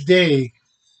to this day,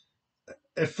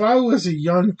 if I was a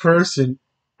young person,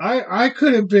 I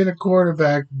could have been a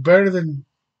quarterback better than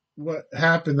what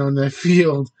happened on that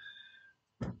field.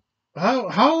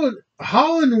 How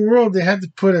in the world they had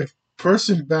to put a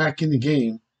person back in the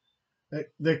game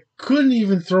that couldn't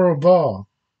even throw a ball?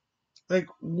 Like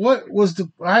what was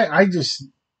the I just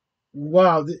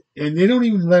wow, and they don't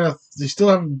even let us. They still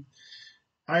haven't.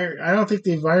 I don't think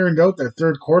they've ironed out that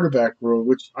third quarterback rule,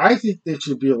 which I think they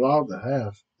should be allowed to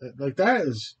have. Like that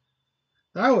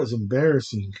was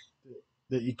embarrassing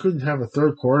that you couldn't have a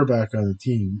third quarterback on the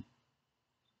team.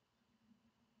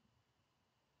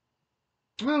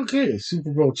 Okay,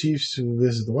 Super Bowl Chiefs to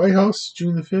visit the White House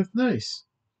June the 5th. Nice.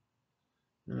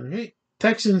 All right.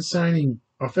 Texans signing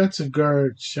Offensive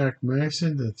guard Shaq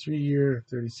Mason, the 3-year,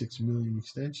 $36 million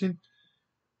extension.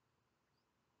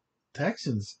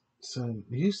 Texans, so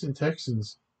Houston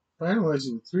Texans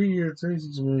finalizing 3-year,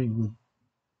 $36 million.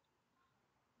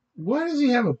 Why does he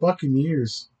have a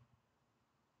Buccaneers?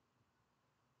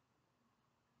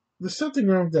 There's something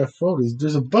wrong with that photo.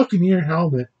 There's a Buccaneer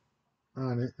helmet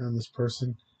on it on this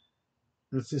person.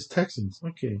 It says Texans.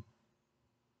 Okay.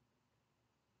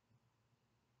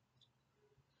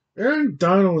 Aaron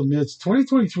Donald admits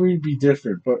 2023 would be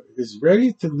different, but is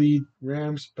ready to lead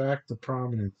Rams back to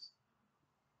prominence.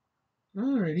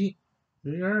 Alrighty.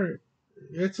 They are.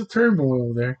 It's a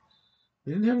turmoil there.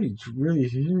 They didn't have any really.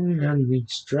 They didn't have any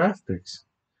draft picks.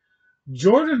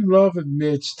 Jordan Love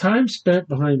admits time spent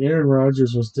behind Aaron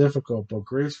Rodgers was difficult, but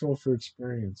graceful for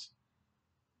experience.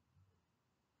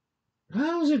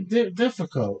 How is it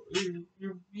difficult?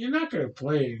 You're not going to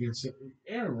play against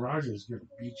Aaron Rodgers. Is going to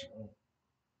beat you up.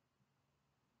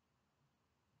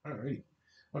 All right.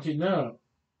 Okay, now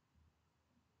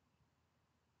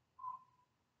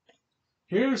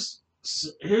here's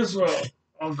what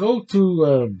I'll go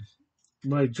to.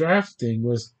 My draft thing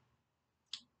was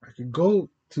I could go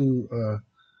to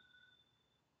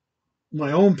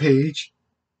my own page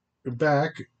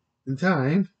back in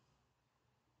time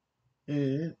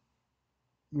and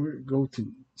we go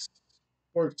to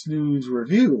Sports News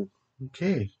Review.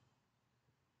 Okay.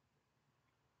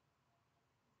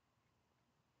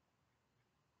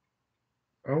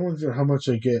 I wonder how much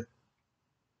I get.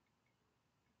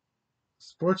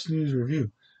 Sports News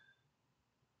Review.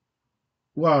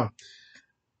 Wow.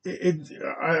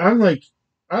 I'm like,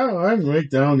 I'm right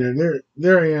down there.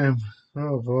 There I am.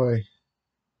 Oh boy.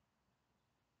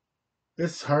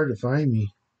 It's hard to find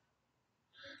me.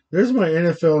 There's my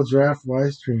NFL draft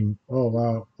live stream. Oh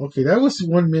wow. Okay, that was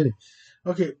 1 minute.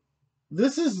 Okay,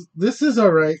 this is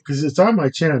all right because it's on my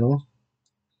channel.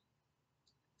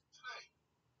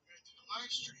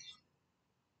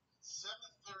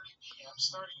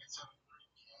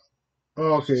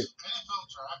 Oh, okay.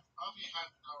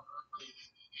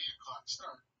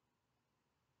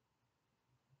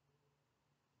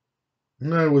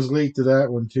 And I was late to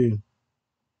that one too.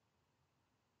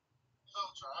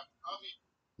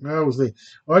 I was late.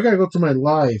 Oh, I gotta go to my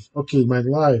live. Okay, my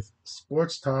live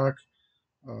sports talk.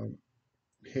 Um,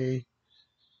 okay.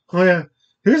 Oh yeah.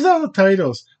 Here's all the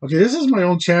titles. Okay, this is my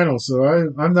own channel, so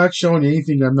I'm not showing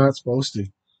anything I'm not supposed to.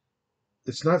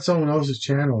 It's not someone else's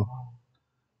channel.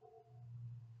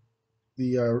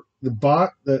 The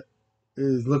bot that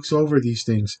looks over these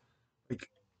things. Like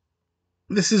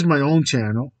this is my own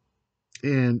channel,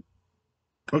 and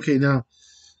okay, now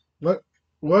what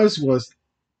was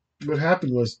what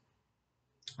happened was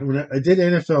when I did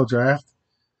NFL draft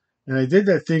and I did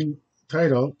that thing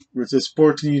title which is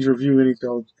Sports News Review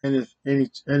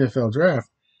NFL Draft.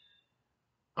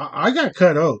 I got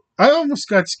cut out. I almost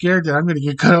got scared that I'm going to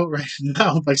get cut out right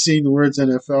now by saying the words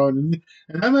NFL, and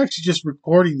I'm actually just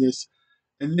recording this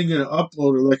and then going to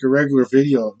upload it like a regular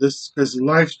video. This because the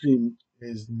live stream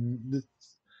is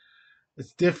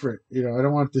it's different. I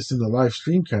don't want this in the live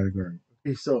stream category.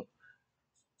 Okay, so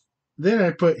then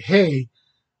I put hey.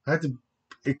 I had to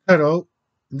it cut out.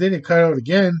 And then it cut out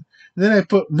again. And then I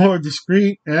put more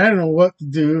discreet, and I don't know what to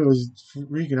do. It was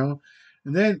freaking out.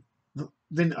 And then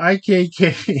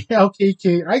IKK,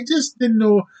 LKK. I just didn't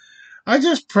know. I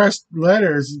just pressed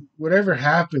letters. Whatever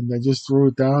happened, I just threw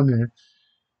it down there.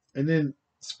 And then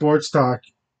sports talk.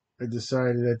 I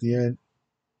decided at the end.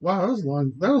 Wow, that was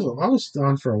long. I was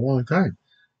on for a long time.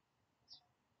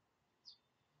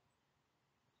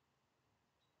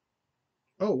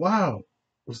 Oh wow,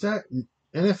 was that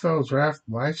NFL draft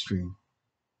live stream?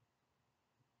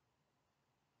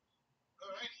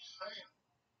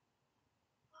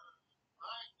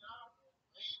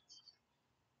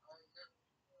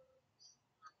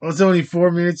 Oh, it's only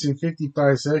 4 minutes and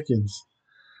 55 seconds.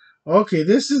 Okay,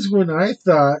 this is when I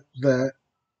thought that.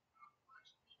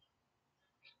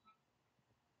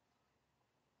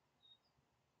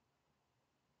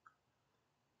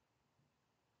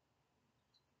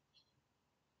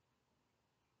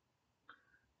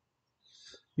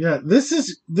 Yeah, this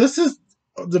is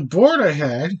the board I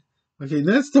had. Okay,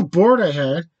 that's the board I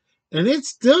had, and it's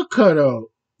still cut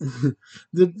out.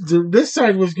 This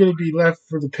side was going to be left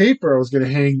for the paper I was going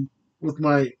to hang with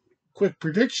my quick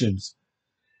predictions,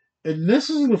 and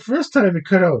this is the first time it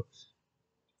cut out.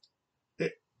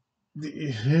 It,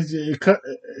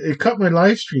 it cut my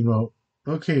live stream out.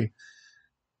 Okay,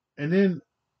 and then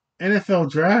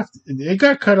NFL draft it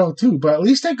got cut out too, but at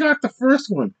least I got the first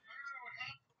one.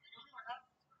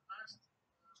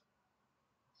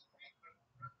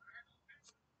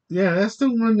 Yeah, that's the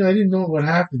one I didn't know what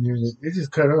happened here. It just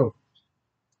cut out.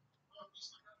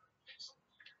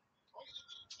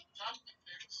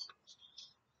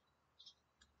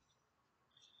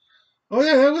 Oh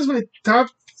yeah, that was my top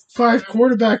 5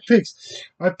 quarterback picks.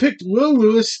 I picked Will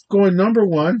Lewis going number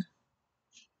 1,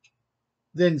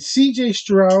 then C.J.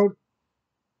 Stroud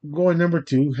going number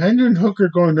 2, Hendon Hooker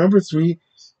going number 3,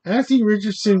 Anthony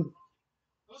Richardson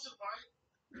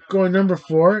going number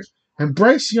 4, and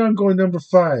Bryce Young going number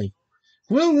 5.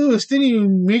 Will Lewis didn't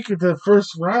even make it to the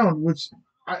first round, which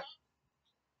I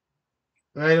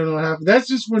I don't know what happened. That's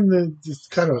just when the just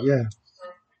cut out. Yeah.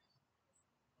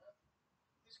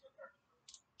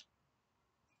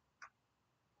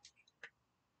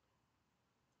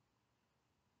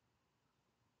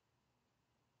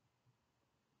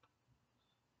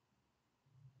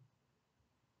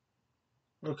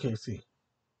 Okay. See.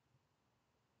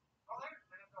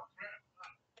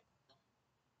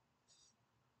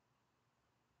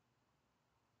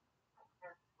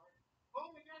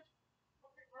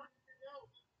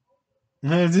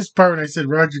 This part when I said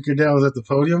Roger Goodell was at the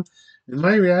podium, and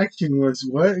my reaction was,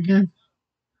 "What again?"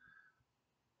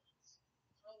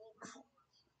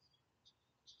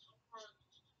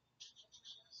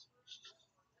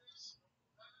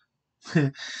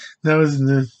 That was in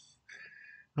the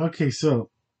okay.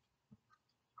 So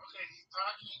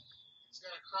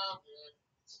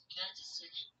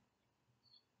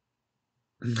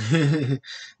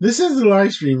this is the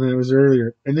live stream that was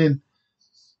earlier, and then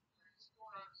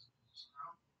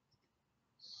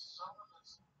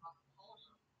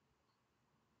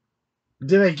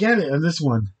did I get it on this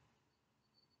one?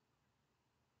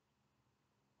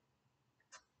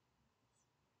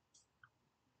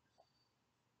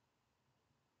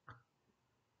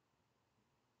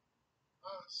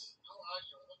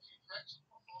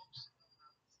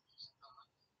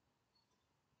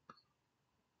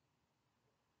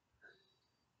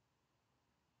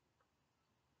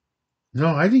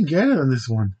 No, I didn't get it on this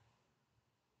one.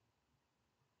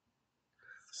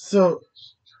 So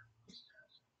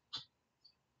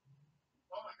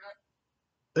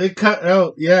it cut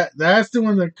out. Yeah, that's the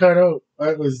one that cut out.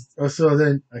 I was so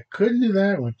then I couldn't do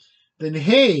that one. Then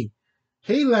hey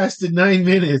lasted 9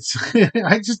 minutes.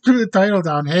 I just threw the title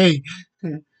down. Hey.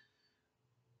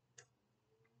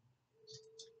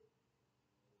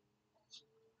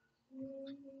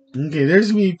 Okay,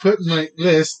 there's me putting my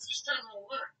list.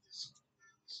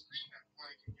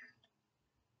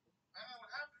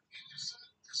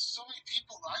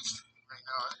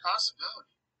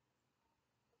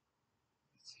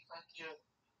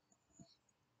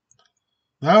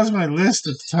 That was my list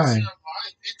at the time.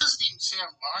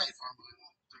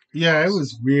 Yeah, it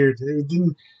was weird. It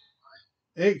didn't.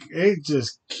 It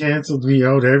just canceled me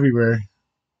out everywhere.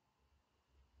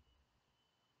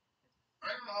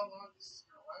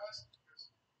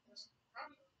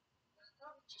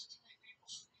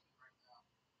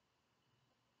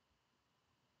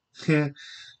 Yeah,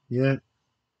 yeah.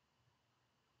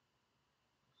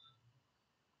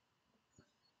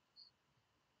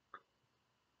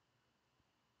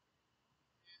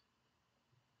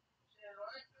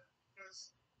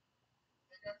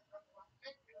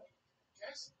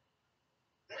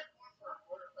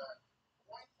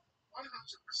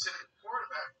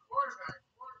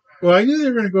 Well, I knew they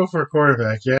were going to go for a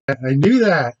quarterback. Yeah, I knew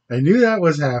that. I knew that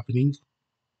was happening.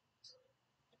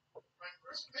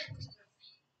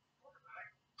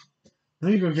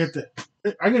 Let me go get the.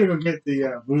 I'm gonna go get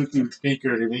the Bluetooth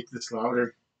speaker to make this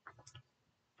louder.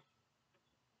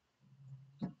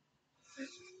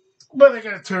 But I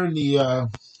gotta turn the. I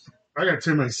gotta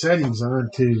turn my settings on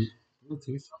to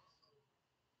Bluetooth.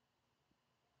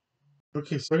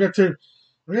 Okay, so I gotta turn.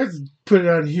 I have to put it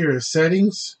on here.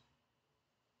 Settings.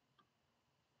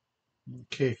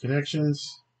 Okay,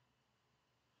 connections.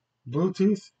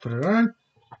 Bluetooth. Put it on.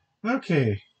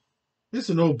 Okay, this is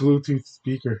an old Bluetooth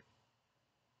speaker.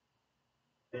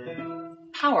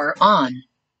 Power on.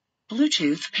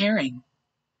 Bluetooth pairing.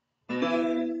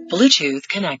 Bluetooth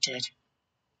connected.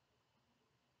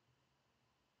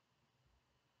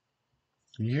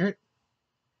 Can you hear it?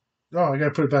 Oh, I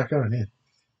gotta put it back on. Yeah.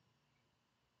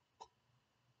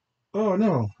 Oh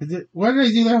no! Why did I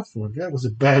do that for? That was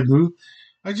a bad move.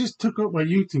 I just took out my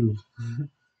YouTube.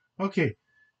 Okay,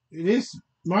 it is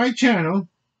my channel.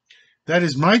 That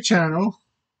is my channel.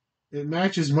 It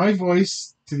matches my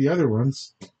voice to the other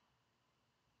ones.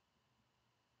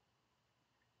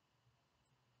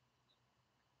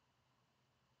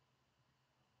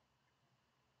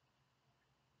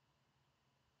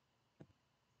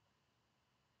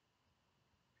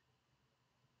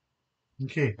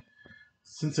 Okay,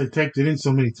 since I typed it in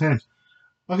so many times.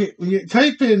 Okay, when you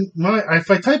type in my, if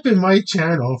I type in my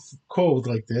channel cold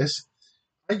like this,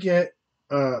 I get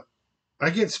uh I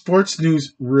get sports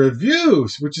news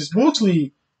reviews, which is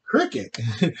mostly cricket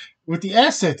with the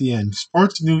S at the end.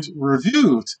 Sports news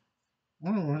reviews.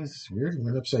 Oh, what is this weird? It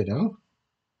went upside down.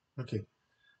 Okay,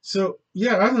 so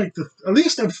yeah, I'm like at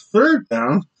least I'm third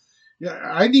down. Yeah,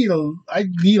 I need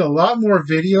a lot more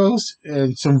videos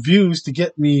and some views to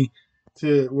get me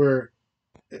to where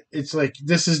it's like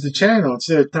this is the channel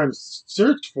instead of trying to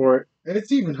search for it. And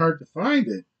it's even hard to find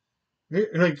it.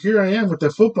 Like here I am with the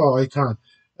football icon.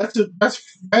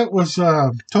 That was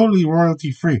totally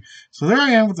royalty free. So there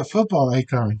I am with the football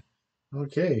icon.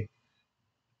 Okay,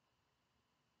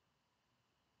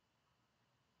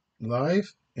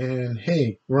 live and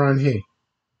hey, we're on hey.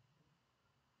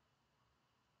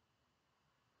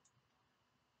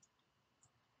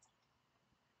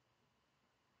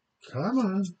 Come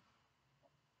on.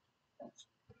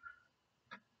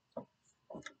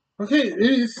 Okay,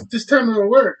 this time it'll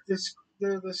work. The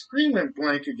screen went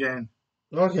blank again.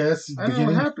 Okay, that's the beginning. I don't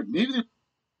know what happened. Maybe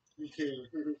okay.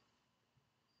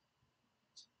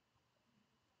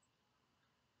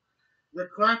 They're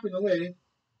clapping away.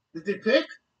 Did they pick?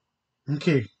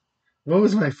 Okay. What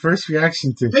was my first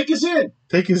reaction to? Pick is in.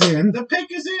 Pick is in. The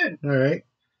pick is in. All right.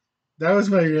 That was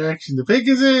my reaction. The pick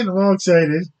is in. I'm all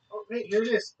excited. Oh, wait, here it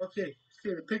is. Okay.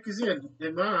 Okay, the pick is in.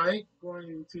 Am I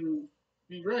going to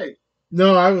be right?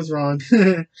 No, I was wrong.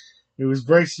 It was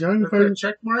Bryce Young. Do I put a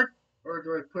check mark or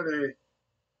do I put a?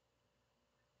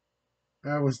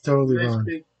 I was totally nice wrong.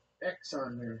 Big X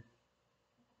on there.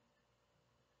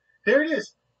 Here it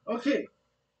is. Okay.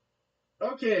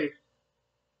 Okay.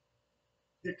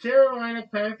 The Carolina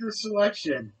Panthers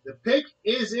selection. The pick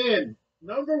is in.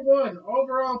 Number one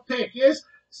overall pick is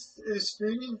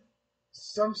screaming.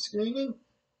 Some screaming.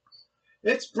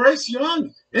 It's Bryce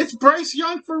Young. It's Bryce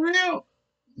Young for real.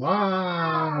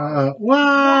 Wow!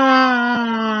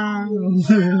 Wow!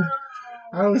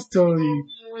 I was totally.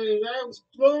 I was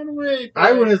blown away.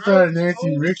 I would have thought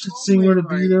Nancy Richardson would have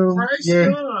beat him.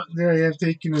 Yeah, there I am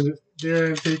taking it. There I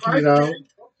am taking it out. Okay,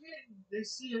 they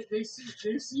see it. They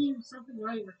see something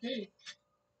right. Okay.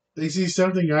 They see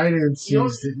something I didn't see. I don't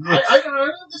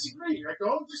disagree. I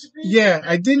don't disagree. Yeah,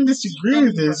 I didn't disagree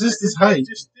with it. It's just his height. I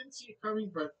just didn't see it coming,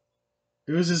 but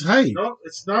it was his height. No,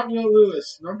 it's not Will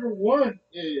Lewis. Number one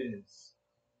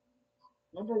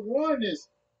is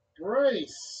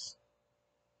Bryce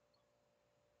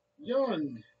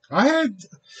Young. I had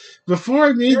before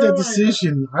I made that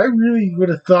decision, I really would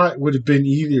have thought it would have been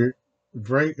either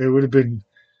right. It would have been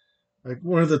like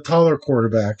one of the taller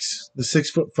quarterbacks, the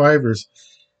 6'5"ers,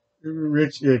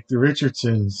 like the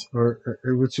Richardsons, or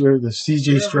which were the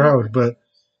C.J. Stroud. But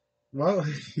well,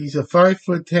 he's a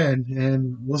 5'10",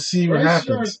 and we'll see what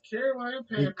happens. Carolina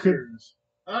Panthers.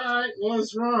 I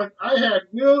was wrong. I had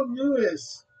Will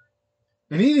Lewis,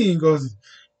 and he didn't go.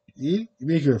 He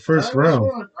make it the first round.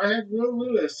 Wrong. I had Will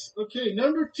Lewis. Okay,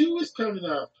 number two is coming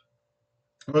up.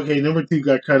 Okay, number two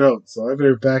got cut out, so I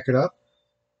better back it up.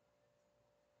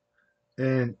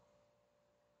 And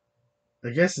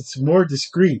I guess it's more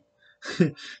discreet.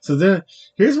 So then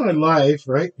here's my live,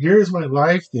 right? Here's my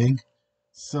live thing.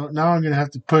 So now I'm gonna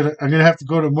have to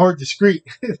go to more discreet.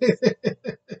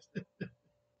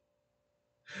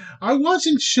 I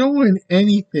wasn't showing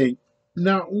anything.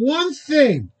 Not one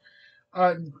thing.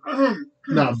 Uh,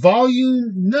 not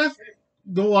volume, nothing.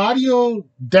 No audio,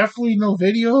 definitely no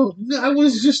video. No, it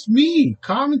was just me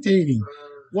commentating,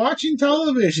 watching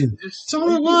television. That's all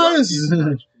it was.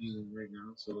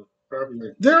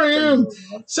 There I am.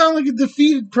 Sound like a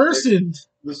defeated person.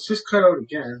 Let's just cut out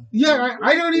again. Yeah,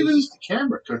 I don't even. The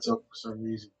camera cuts out for some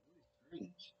reason.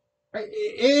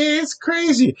 It's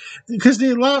crazy because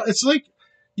they allow. It's like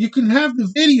you can have the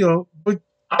video, but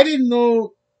I didn't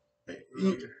know.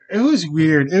 It was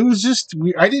weird. It was just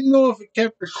weird. I didn't know if it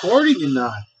kept recording or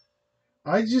not.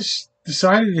 I just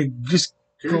decided to just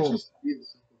go. Can it just be the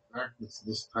simple fact that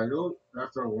this title,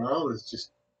 after a while, is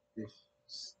just.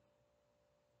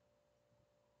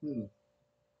 Hmm.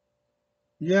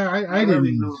 Yeah, I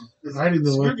didn't know. I didn't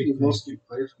know what to think. Mostly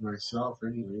play for myself,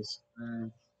 anyways.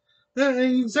 Yeah,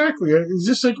 exactly. It's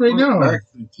just like right now. Back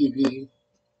to the TV.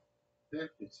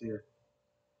 It's here.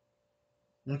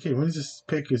 Okay, when does this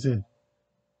pick is in?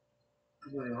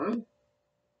 Am I on?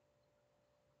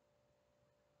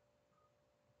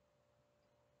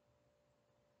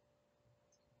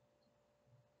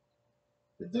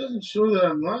 It doesn't show that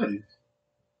I'm live.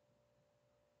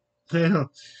 Yeah,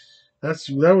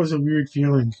 that was a weird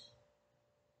feeling.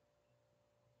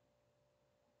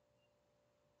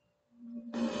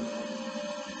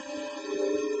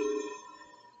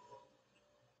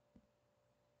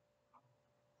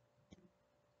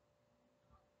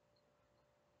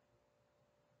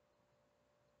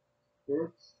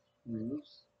 Sports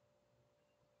news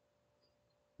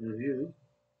review.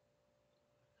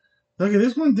 Okay,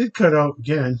 this one did cut out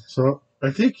again, so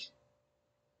I think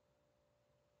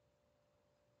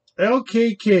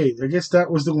LKK. I guess that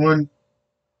was the one.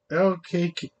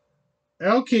 LKK.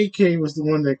 LKK was the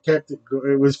one that kept it.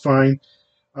 It was fine.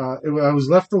 I was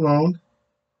left alone.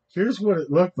 Here's what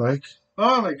it looked like.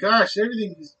 Oh my gosh!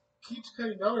 Everything just keeps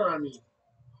cutting out on me.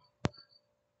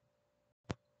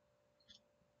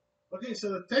 Okay,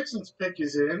 so the Texans pick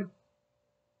is in.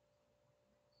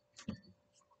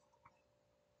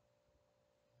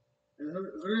 And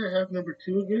who did I have number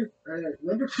two again?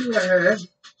 Number two I had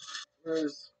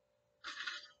was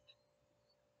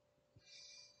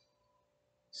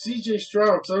CJ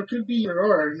Stroud. So it could be either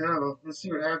or now. Let's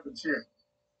see what happens here.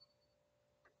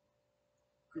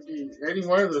 Could be any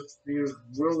one of the few.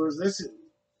 Well, is this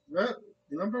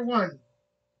number one?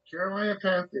 Carolina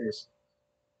Panthers.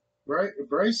 Right,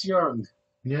 Bryce Young.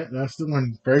 Yeah, that's the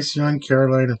one. Bryce Young,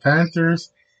 Carolina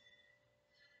Panthers.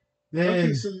 Then,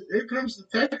 okay, so here comes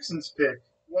the Texans pick.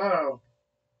 Wow.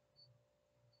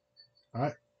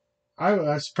 I I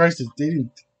was surprised that they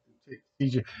didn't take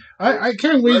CJ. I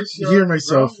can't wait to hear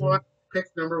myself. Pick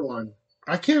number one.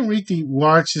 I can't wait to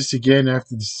watch this again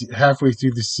after halfway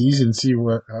through the season, see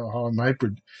how I might. I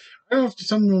don't know if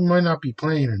some of them might not be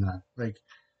playing or not. Like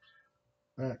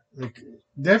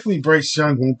definitely Bryce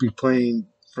Young won't be playing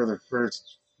for the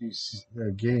first few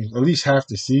games, at least half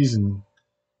the season.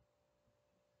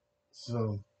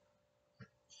 So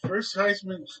first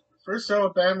Heisman, first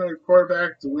Alabama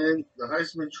quarterback to win the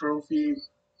Heisman Trophy,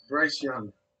 Bryce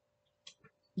Young.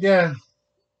 Yeah.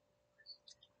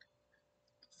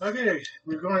 Okay,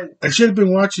 we're going. I should have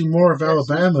been watching more of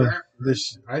Alabama.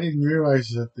 This I didn't realize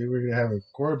that they were going to have a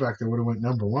quarterback that would have went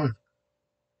number one.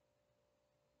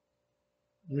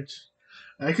 Which,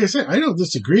 like I said, I don't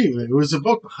disagree. It was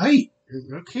about the height.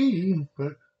 Okay,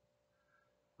 but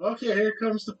okay, here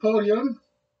comes the podium.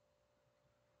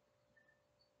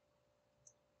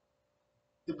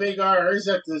 The big R is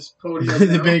at this podium.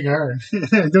 The big R.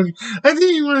 I didn't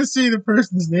even want to say the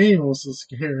person's name. I was so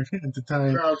scared at the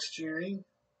time. Crowds cheering.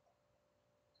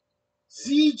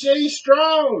 CJ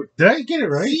Stroud. Did I get it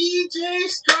right? CJ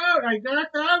Stroud. I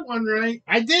got that one right.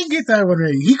 I did get that one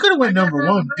right. He could have went number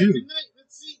one, right, too.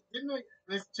 Let's see.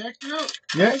 Let's check it out.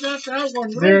 Yeah. I got that one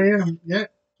right. There I am. Yeah.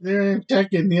 There I am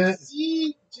checking. Yeah.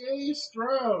 CJ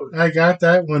Stroud. I got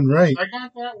that one right. I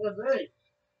got that one right.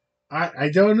 I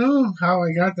don't know how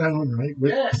I got that one right. But,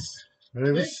 yes. But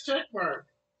it was, big check mark.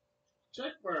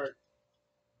 Check mark.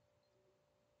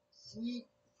 CJSTR.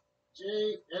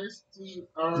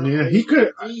 Yeah, he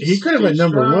could have been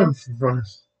number one for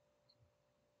us.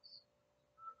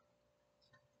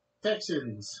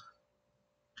 Texans.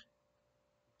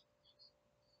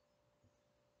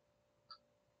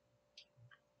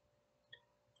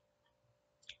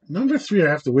 Number three, I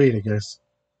have to wait, I guess.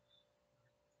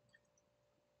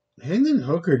 Hendon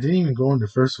Hooker didn't even go in the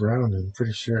first round, I'm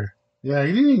pretty sure. Yeah,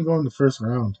 he didn't even go in the first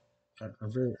round. Yeah,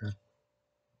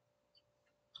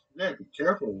 be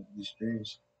careful with these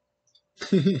streams.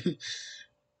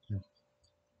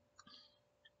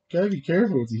 Gotta be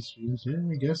careful with these streams. Yeah,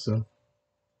 I guess so.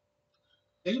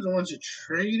 They the ones you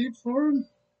traded for him?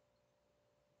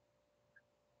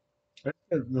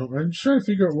 I'm trying to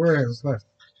figure out where I was left.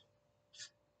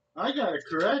 I got it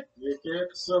correct. Okay,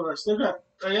 so I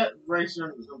got Bryce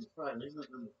Young was number 5. He's not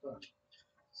number 5.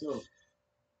 So,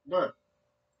 but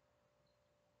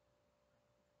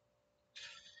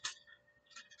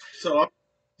I'll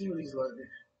see what he's like.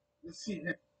 Let's see.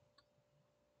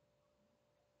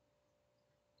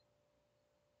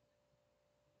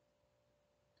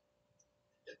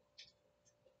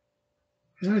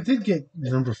 No, I did get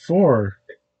number 4.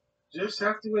 Just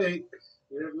have to wait.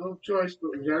 We have no choice,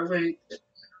 but we gotta wait.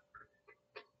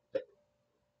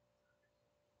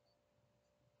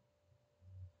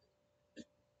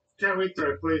 Can't wait till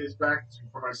I play this back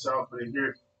for myself and I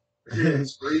hear the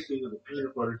scraping of the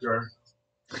peanut butter jar.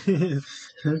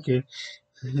 Okay.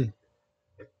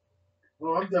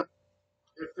 Well, I'm done.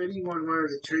 If anyone wanted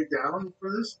to trade down for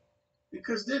this,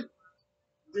 because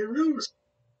they're really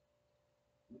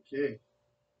okay.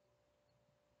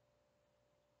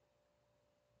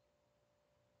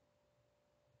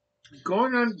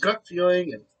 Going on gut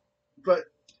feeling, but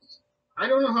I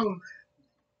don't know how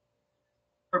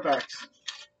quarterbacks.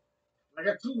 I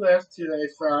got 2 left here that I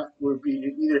thought would be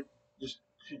either just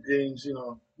 2 games,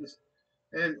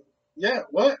 and yeah,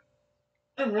 what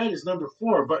I'm right is number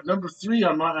 4, but number 3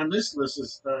 on this list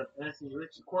is Anthony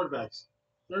Richardson quarterbacks.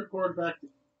 Third quarterback.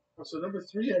 So number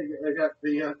 3, I got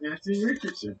the Anthony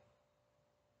Richardson.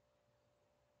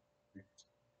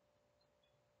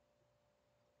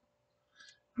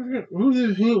 Who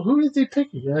did they pick?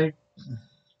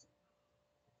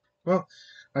 Well,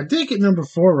 I did get number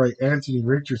 4 right, Anthony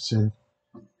Richardson.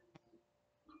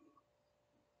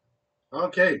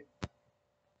 Okay,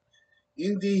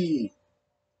 Indy.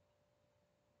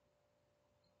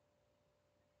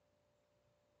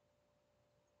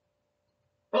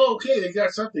 Okay, they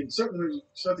got something.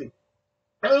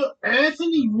 Oh,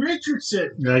 Anthony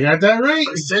Richardson. I got that right.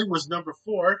 I said was number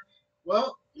 4.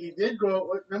 Well, he did go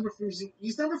with number 3.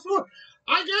 He's number 4.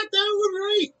 I got that one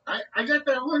right. I got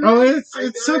that one right. Oh,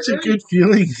 it's such a good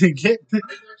feeling to get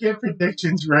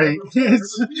predictions right.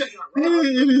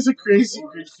 It is a crazy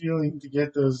good feeling to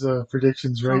get those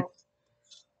predictions right.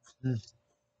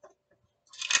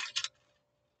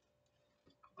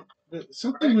 But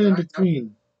something in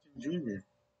between. Junior.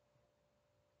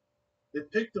 They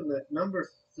picked him at number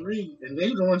 3, and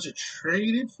they were the ones that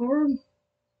traded for him.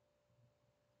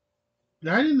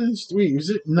 I didn't know it's 3. Is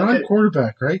it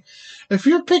non-quarterback, right? If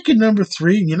you're picking number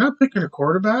 3 and you're not picking a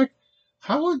quarterback,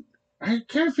 how would I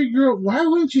can't figure out why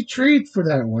wouldn't you trade for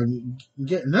that one?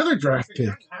 Get another draft pick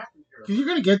because you're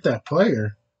gonna get that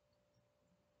player.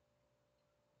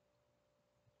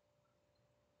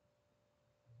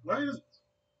 Why is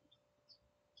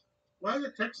why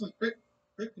the Texans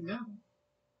picking them?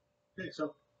 Okay,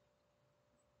 so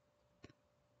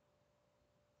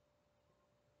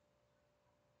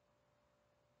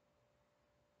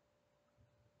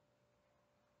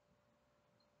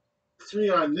 3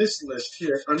 on this list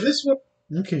here. On this one,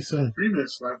 okay, so 3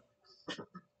 minutes left.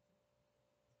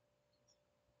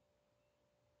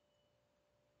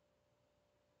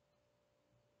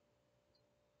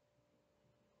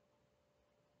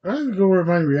 I don't know where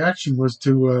my reaction was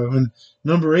to when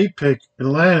number 8 pick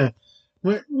Atlanta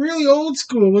went really old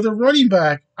school with a running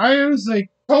back. I was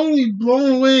like totally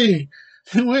blown away.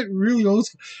 It went really old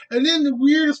school. And then the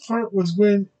weirdest part was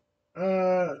when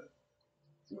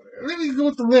let me go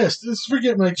with the list. Let's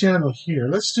forget my channel here.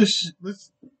 Let's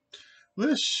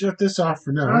shut this off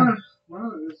for now.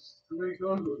 Well, it's the way it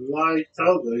goes with live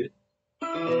television.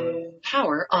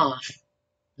 Power off.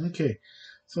 Okay,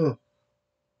 so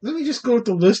let me just go with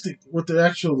the list, with the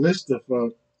actual list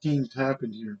of games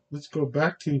happened here. Let's go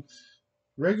back to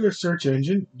regular search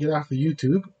engine. Get off of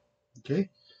YouTube. Okay,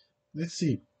 let's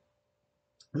see.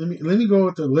 Let me go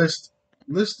with the list.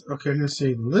 Okay, I'm gonna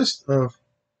say list of.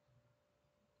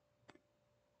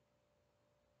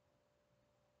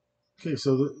 Okay,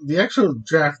 so the actual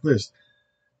draft list,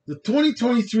 the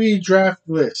 2023 draft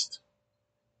list.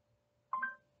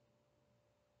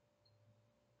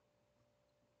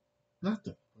 Not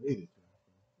the latest.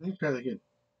 Let me try that again.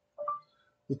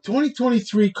 The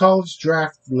 2023 college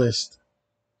draft list.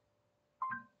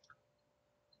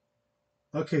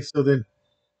 Okay, so then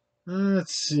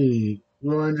let's see.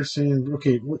 Will Anderson.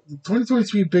 Okay, the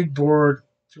 2023 big board.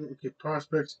 Okay,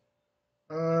 prospects.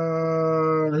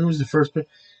 Who was the first pick?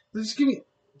 Just give me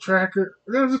tracker.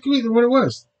 No, just give me what it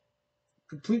was.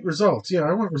 Complete results. Yeah,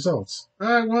 I want results.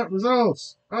 I want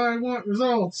results. I want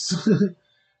results.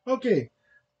 Okay,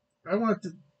 I want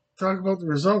to talk about the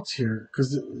results here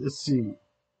because let's see.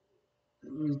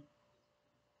 No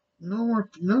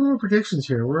more predictions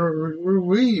here. We're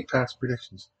way past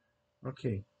predictions.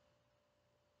 Okay.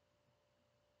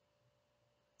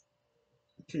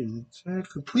 Okay,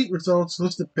 complete results,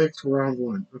 list of picks for round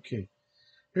 1. Okay,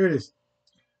 here it is.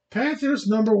 Panthers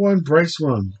number 1, Bryce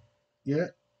Young. Yeah,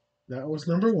 that was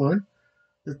number 1.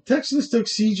 The Texans took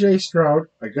C.J. Stroud.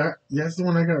 That's the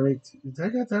one I got right. I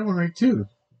got that one right too.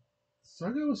 So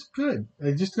that was good.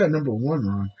 I just got number 1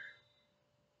 wrong.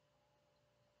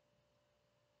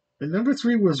 And number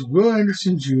 3 was Will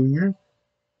Anderson Jr.,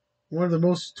 one of the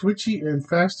most twitchy and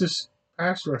fastest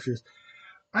pass rushers.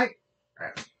 I,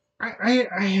 I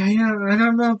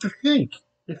don't know what to think.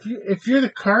 If you're the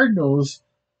Cardinals,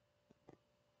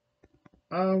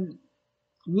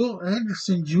 Will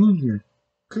Anderson Jr.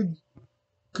 Could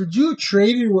could you have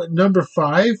traded with number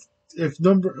 5 if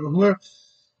number whoever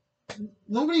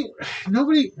nobody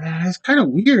it's kind of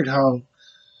weird how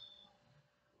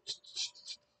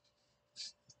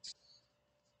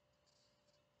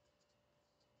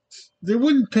they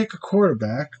wouldn't pick a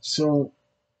quarterback. So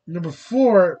number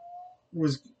 4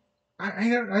 was I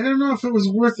don't know if it was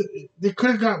worth it. They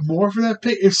could have got more for that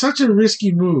pick. It's such a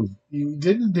risky move.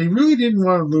 They really didn't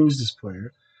want to lose this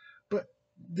player, but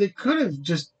they could have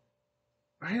just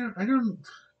I don't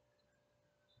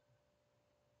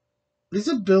his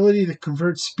ability to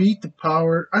convert speed to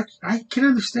power. I can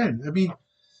understand. I mean,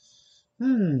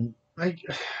 I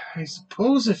I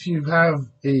suppose if you have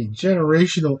a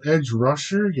generational edge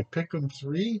rusher, you pick them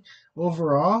 3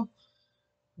 overall.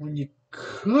 When you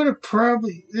could have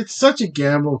probably. It's such a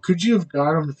gamble. Could you have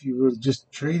got him if you would have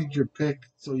just traded your pick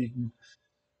so you can?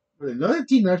 But another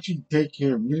team actually take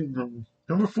him. You didn't know.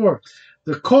 Number four,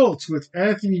 the Colts with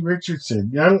Anthony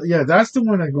Richardson. Yeah, yeah, that's the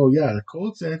one I go. Yeah, the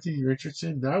Colts, Anthony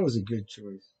Richardson. That was a good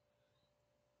choice.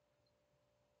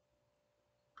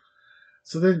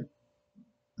 So then,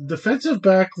 defensive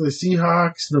back for the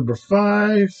Seahawks, number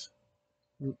five.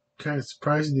 Kind of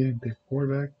surprising they didn't pick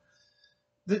quarterback.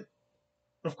 The,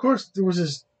 of course, there was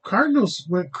this. Cardinals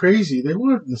went crazy. They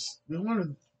wanted this. They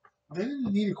wanted. They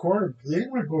didn't need a quarter. They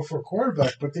didn't want to go for a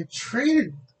quarterback, but they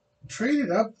traded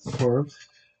up for him,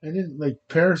 and then like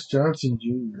Paris Johnson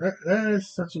Jr. That is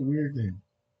such a weird name.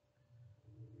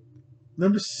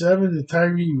 Number seven, the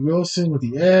Tyree Wilson with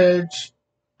the edge,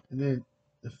 and then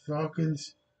the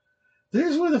Falcons.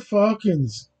 There's where the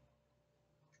Falcons.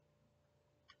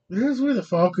 There's where the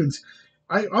Falcons.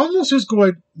 I almost was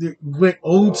going went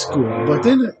old school, but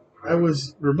then I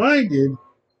was reminded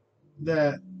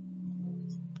that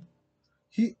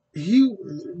he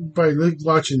by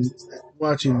watching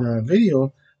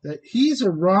video that he's a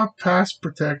raw pass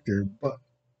protector, but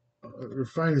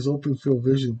refine his open field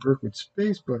vision, work with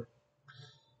space, but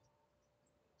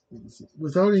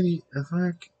without any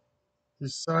athletic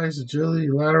his size, agility,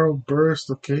 lateral burst.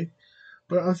 Okay,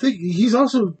 but I'm thinking he's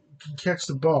also can catch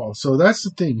the ball. So that's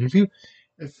the thing.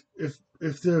 If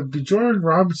the Bjorn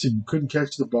Robinson couldn't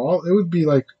catch the ball, it would be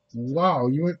like, wow,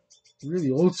 you went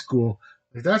really old school.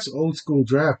 Like that's old school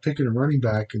draft picking a running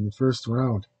back in the first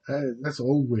round. That's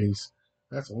old ways.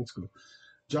 That's old school.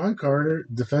 John Carter,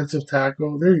 defensive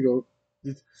tackle. There you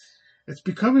go. It's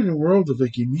becoming a world of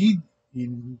like you need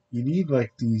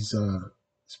like these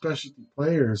specialty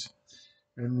players,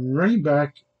 and running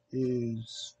back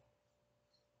is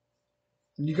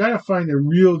you got to find a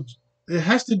real. It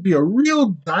has to be a real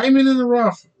diamond in the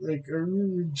rough, like a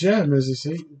real gem, as they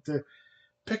say, to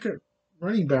pick a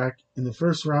running back in the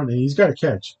first round, and he's got to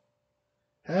catch.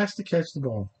 Has to catch the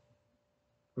ball.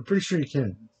 I'm pretty sure he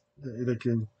can.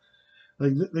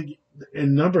 Like, like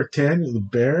in number 10, the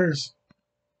Bears,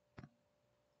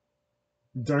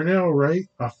 Darnell Wright,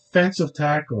 offensive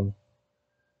tackle.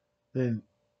 Then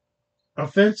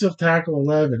offensive tackle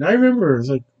 11. I remember it was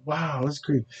like, wow, that's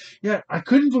great. Yeah, I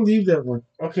couldn't believe that one.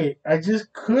 Okay, I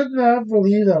just could not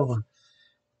believe that one.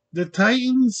 The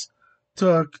Titans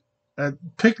took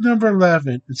pick number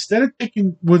 11. Instead of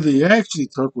taking what they actually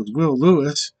took was Will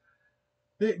Lewis,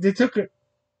 they took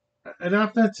an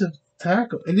offensive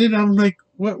tackle. And then I'm like,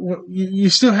 what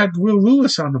you still had Will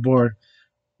Lewis on the board,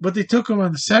 but they took him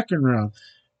on the second round.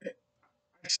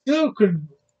 I still could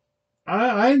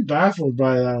I'm baffled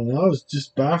by that one. I was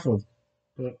just baffled.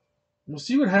 But we'll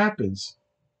see what happens.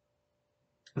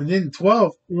 And then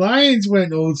 12, Lions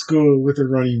went old school with a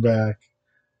running back.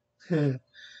 And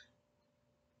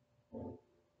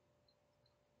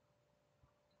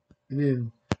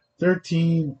then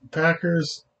 13,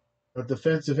 Packers, a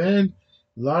defensive end.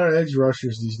 A lot of edge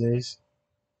rushers these days.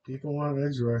 People want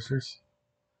edge rushers.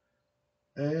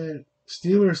 And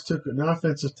Steelers took an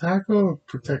offensive tackle,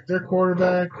 protect their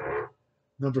quarterback.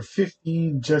 Number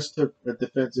 15, Jets took a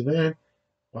defensive end.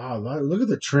 Wow, look at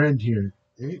the trend here.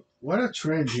 What a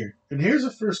trend here. And here's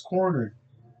the first corner.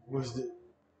 Was the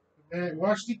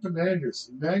Washington Commanders,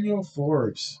 Emmanuel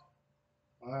Forbes.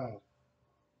 Wow.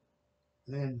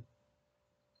 Then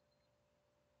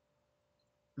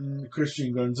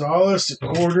Christian Gonzalez, a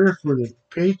quarter for the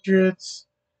Patriots.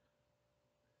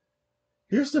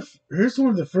 Here's one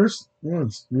of the first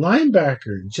ones.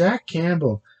 Linebacker, Jack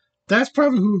Campbell. That's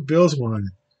probably who the Bills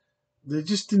wanted. They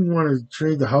just didn't want to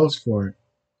trade the house for it.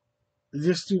 They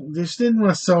just didn't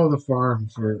want to sell the farm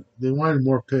for it. They wanted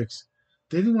more picks.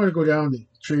 They didn't want to go down and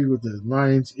trade with the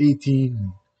Lions 18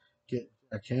 and get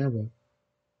Jack Campbell.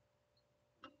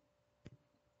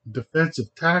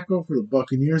 Defensive tackle for the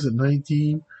Buccaneers at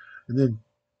 19. And then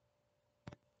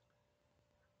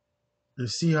the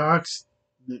Seahawks,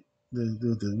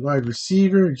 the wide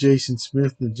receiver, Jason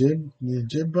Smith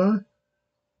Najibba.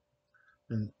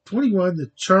 And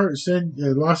 21,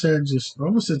 Los Angeles,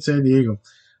 almost said San Diego.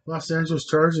 Los Angeles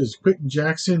Chargers, Quentin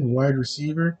Jackson, wide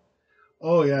receiver.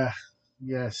 Oh, yeah.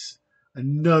 Yes.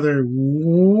 Another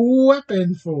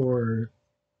weapon for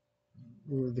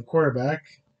the quarterback.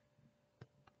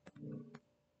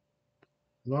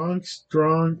 Long,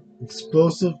 strong,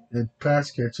 explosive, and pass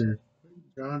catcher.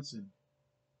 Johnson.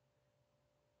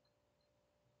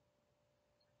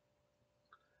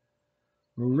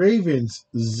 Ravens,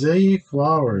 Zay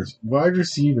Flowers, wide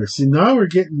receiver. See, now we're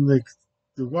getting like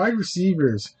the wide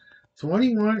receivers.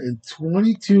 21 and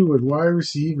 22 with wide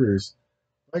receivers.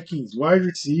 Vikings, wide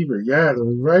receiver. Yeah, the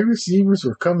wide receivers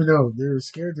were coming out. They were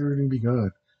scared they were going to be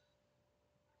gone.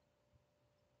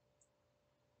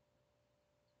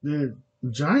 The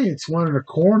Giants wanted a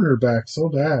cornerback so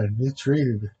bad they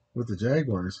traded with the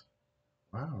Jaguars.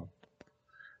 Wow.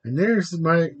 And this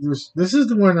is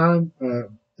the one I'm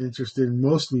interested in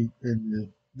mostly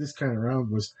in this kind of round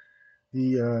was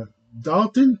the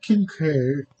Dalton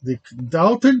Kincaid, the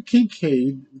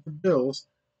Bills,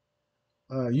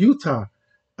 Utah.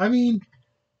 I mean,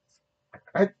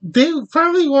 they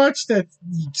probably watched that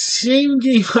same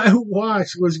game I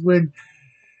watched was when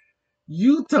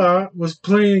Utah was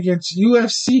playing against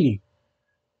UFC.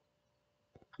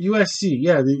 USC,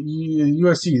 yeah, the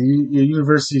USC, the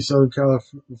University of Southern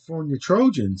California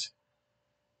Trojans,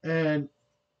 and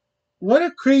what a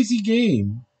crazy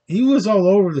game! He was all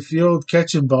over the field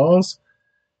catching balls,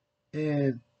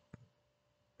 and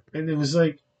it was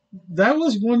like that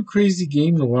was one crazy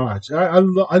game to watch. I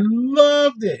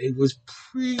loved it. It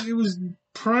was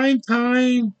prime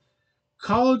time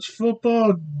college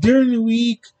football during the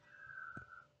week.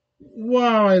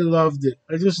 Wow, I loved it.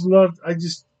 I just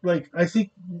like I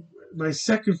think my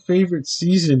second favorite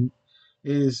season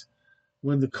is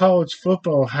when the college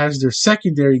football has their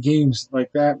secondary games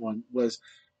like that one was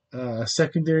a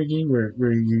secondary game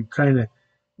where you kind of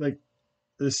like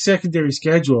the secondary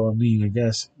schedule. I mean, I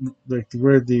guess like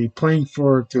where they playing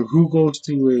for to who goes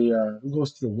to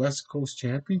the West Coast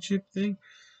Championship thing.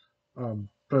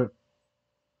 But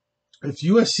if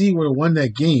USC would have won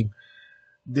that game,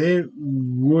 they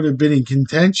would have been in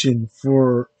contention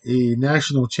for a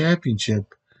national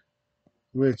championship.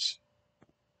 Which,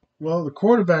 well, the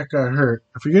quarterback got hurt.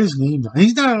 I forget his name.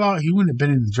 He's not allowed. He wouldn't have been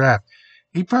in the draft.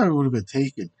 He probably would have been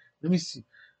taken. Let me see.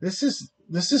 This is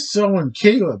someone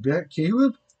Caleb. Yeah,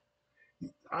 Caleb.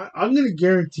 I'm going to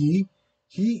guarantee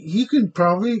he can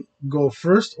probably go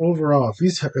first overall if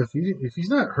he's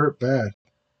not hurt bad.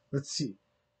 Let's see.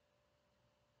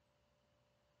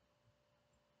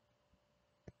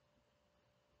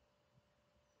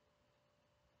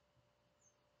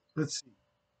 Let's see.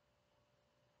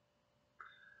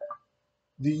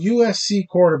 The USC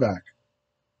quarterback.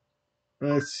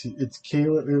 Let's see. It's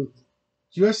Caleb.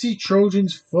 USC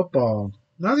Trojans football.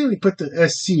 Now they only put the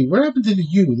SC. What happened to the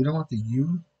U? They don't want the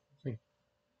U. Okay.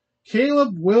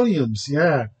 Caleb Williams.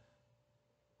 Yeah.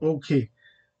 Okay.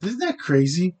 Isn't that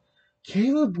crazy?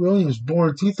 Caleb Williams,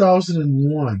 born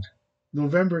 2001,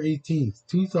 November 18th,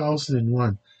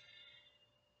 2001.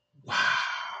 Wow.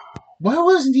 Why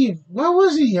wasn't he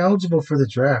eligible for the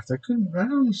draft? I don't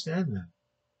understand that.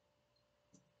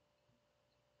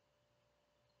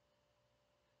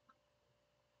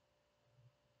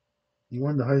 He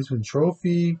won the Heisman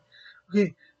Trophy.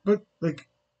 Okay, but like,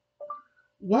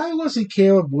 why wasn't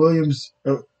Caleb Williams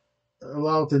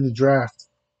allowed in the draft?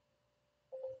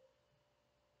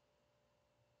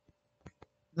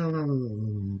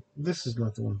 No. This is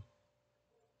not the one.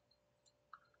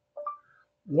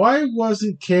 Why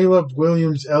wasn't Caleb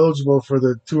Williams eligible for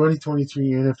the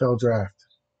 2023 NFL draft?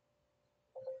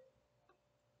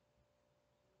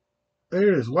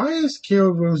 There it is. Why is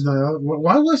Caleb Williams not eligible?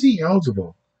 Why was he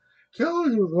eligible?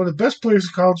 Caleb was one of the best players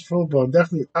in college football and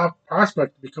definitely a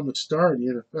prospect to become a star in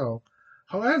the NFL.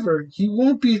 However, he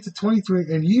won't be at the 23,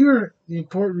 and here are the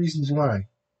important reasons why.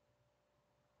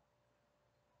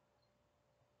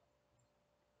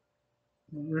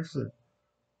 Listen,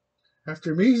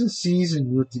 after amazing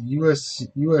season with the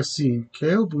USC,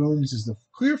 Caleb Williams is the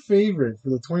clear favorite for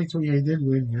the 23. He did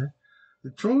win here.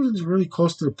 The Trojans were really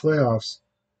close to the playoffs,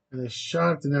 and they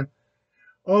shot at the net.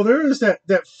 Oh, there is that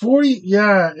 40.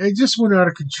 Yeah, it just went out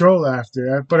of control after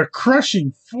that. But a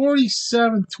crushing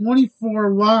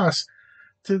 47-24 loss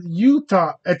to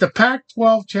Utah at the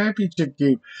Pac-12 championship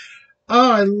game.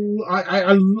 Oh,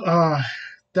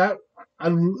 that I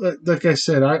like I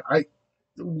said, I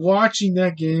watching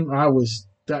that game.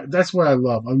 That's what I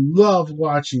love. I love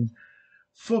watching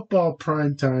football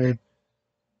prime time.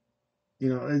 You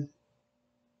know,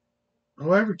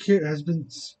 however, kid has been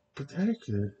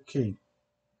spectacular. Okay,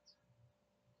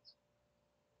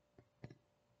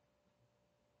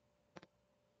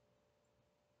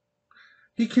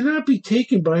 he cannot be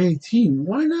taken by any team.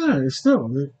 Why not? It's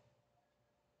still,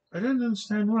 I don't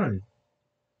understand why.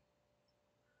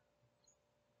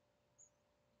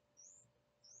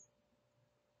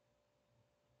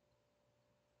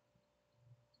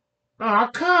 Oh,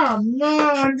 come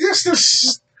on.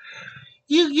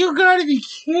 You gotta be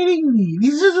kidding me.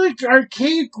 These are like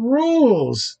archaic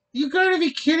rules. You gotta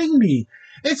be kidding me.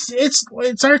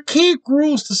 It's archaic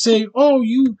rules to say, oh,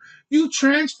 you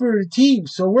transferred a team,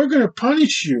 so we're gonna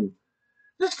punish you.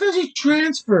 Just because you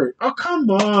transferred. Oh, come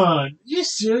on. You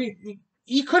serious?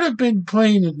 You could have been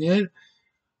playing in the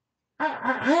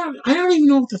I don't even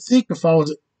know what to think if I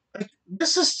was. Like,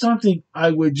 this is something I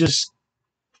would just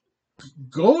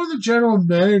Go to the general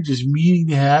manager's meeting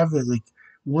they have it like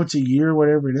once a year,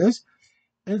 whatever it is.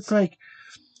 And it's like,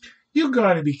 you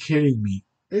gotta be kidding me.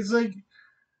 It's like,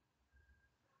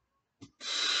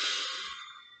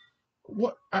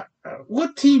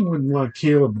 what team would want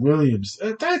Caleb Williams?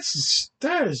 That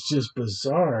is just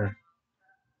bizarre.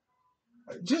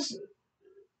 Just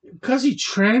because he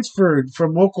transferred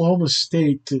from Oklahoma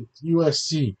State to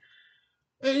USC,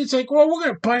 and it's like, well, we're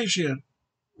gonna punish you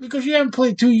because you haven't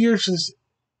played 2 years since.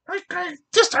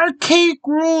 Just archaic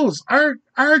rules.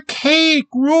 Archaic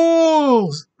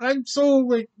rules. I'm so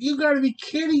like, you gotta be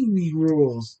kidding me,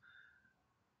 rules.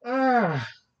 Ah,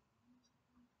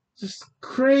 just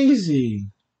crazy.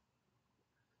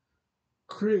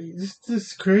 Crazy. This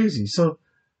is crazy. So,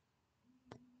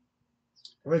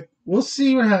 like, we'll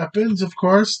see what happens, of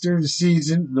course, during the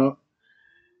season. No,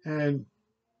 and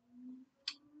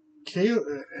Caleb,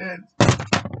 and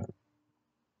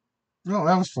no,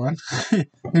 that was fun.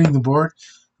 Hitting the board.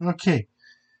 Okay.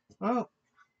 Well,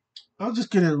 I'm just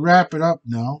gonna wrap it up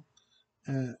now.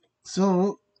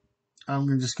 So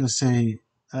I'm just gonna say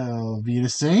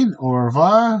Wiedersehen, au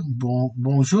revoir,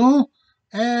 bonjour,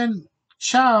 and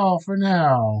ciao for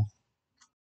now.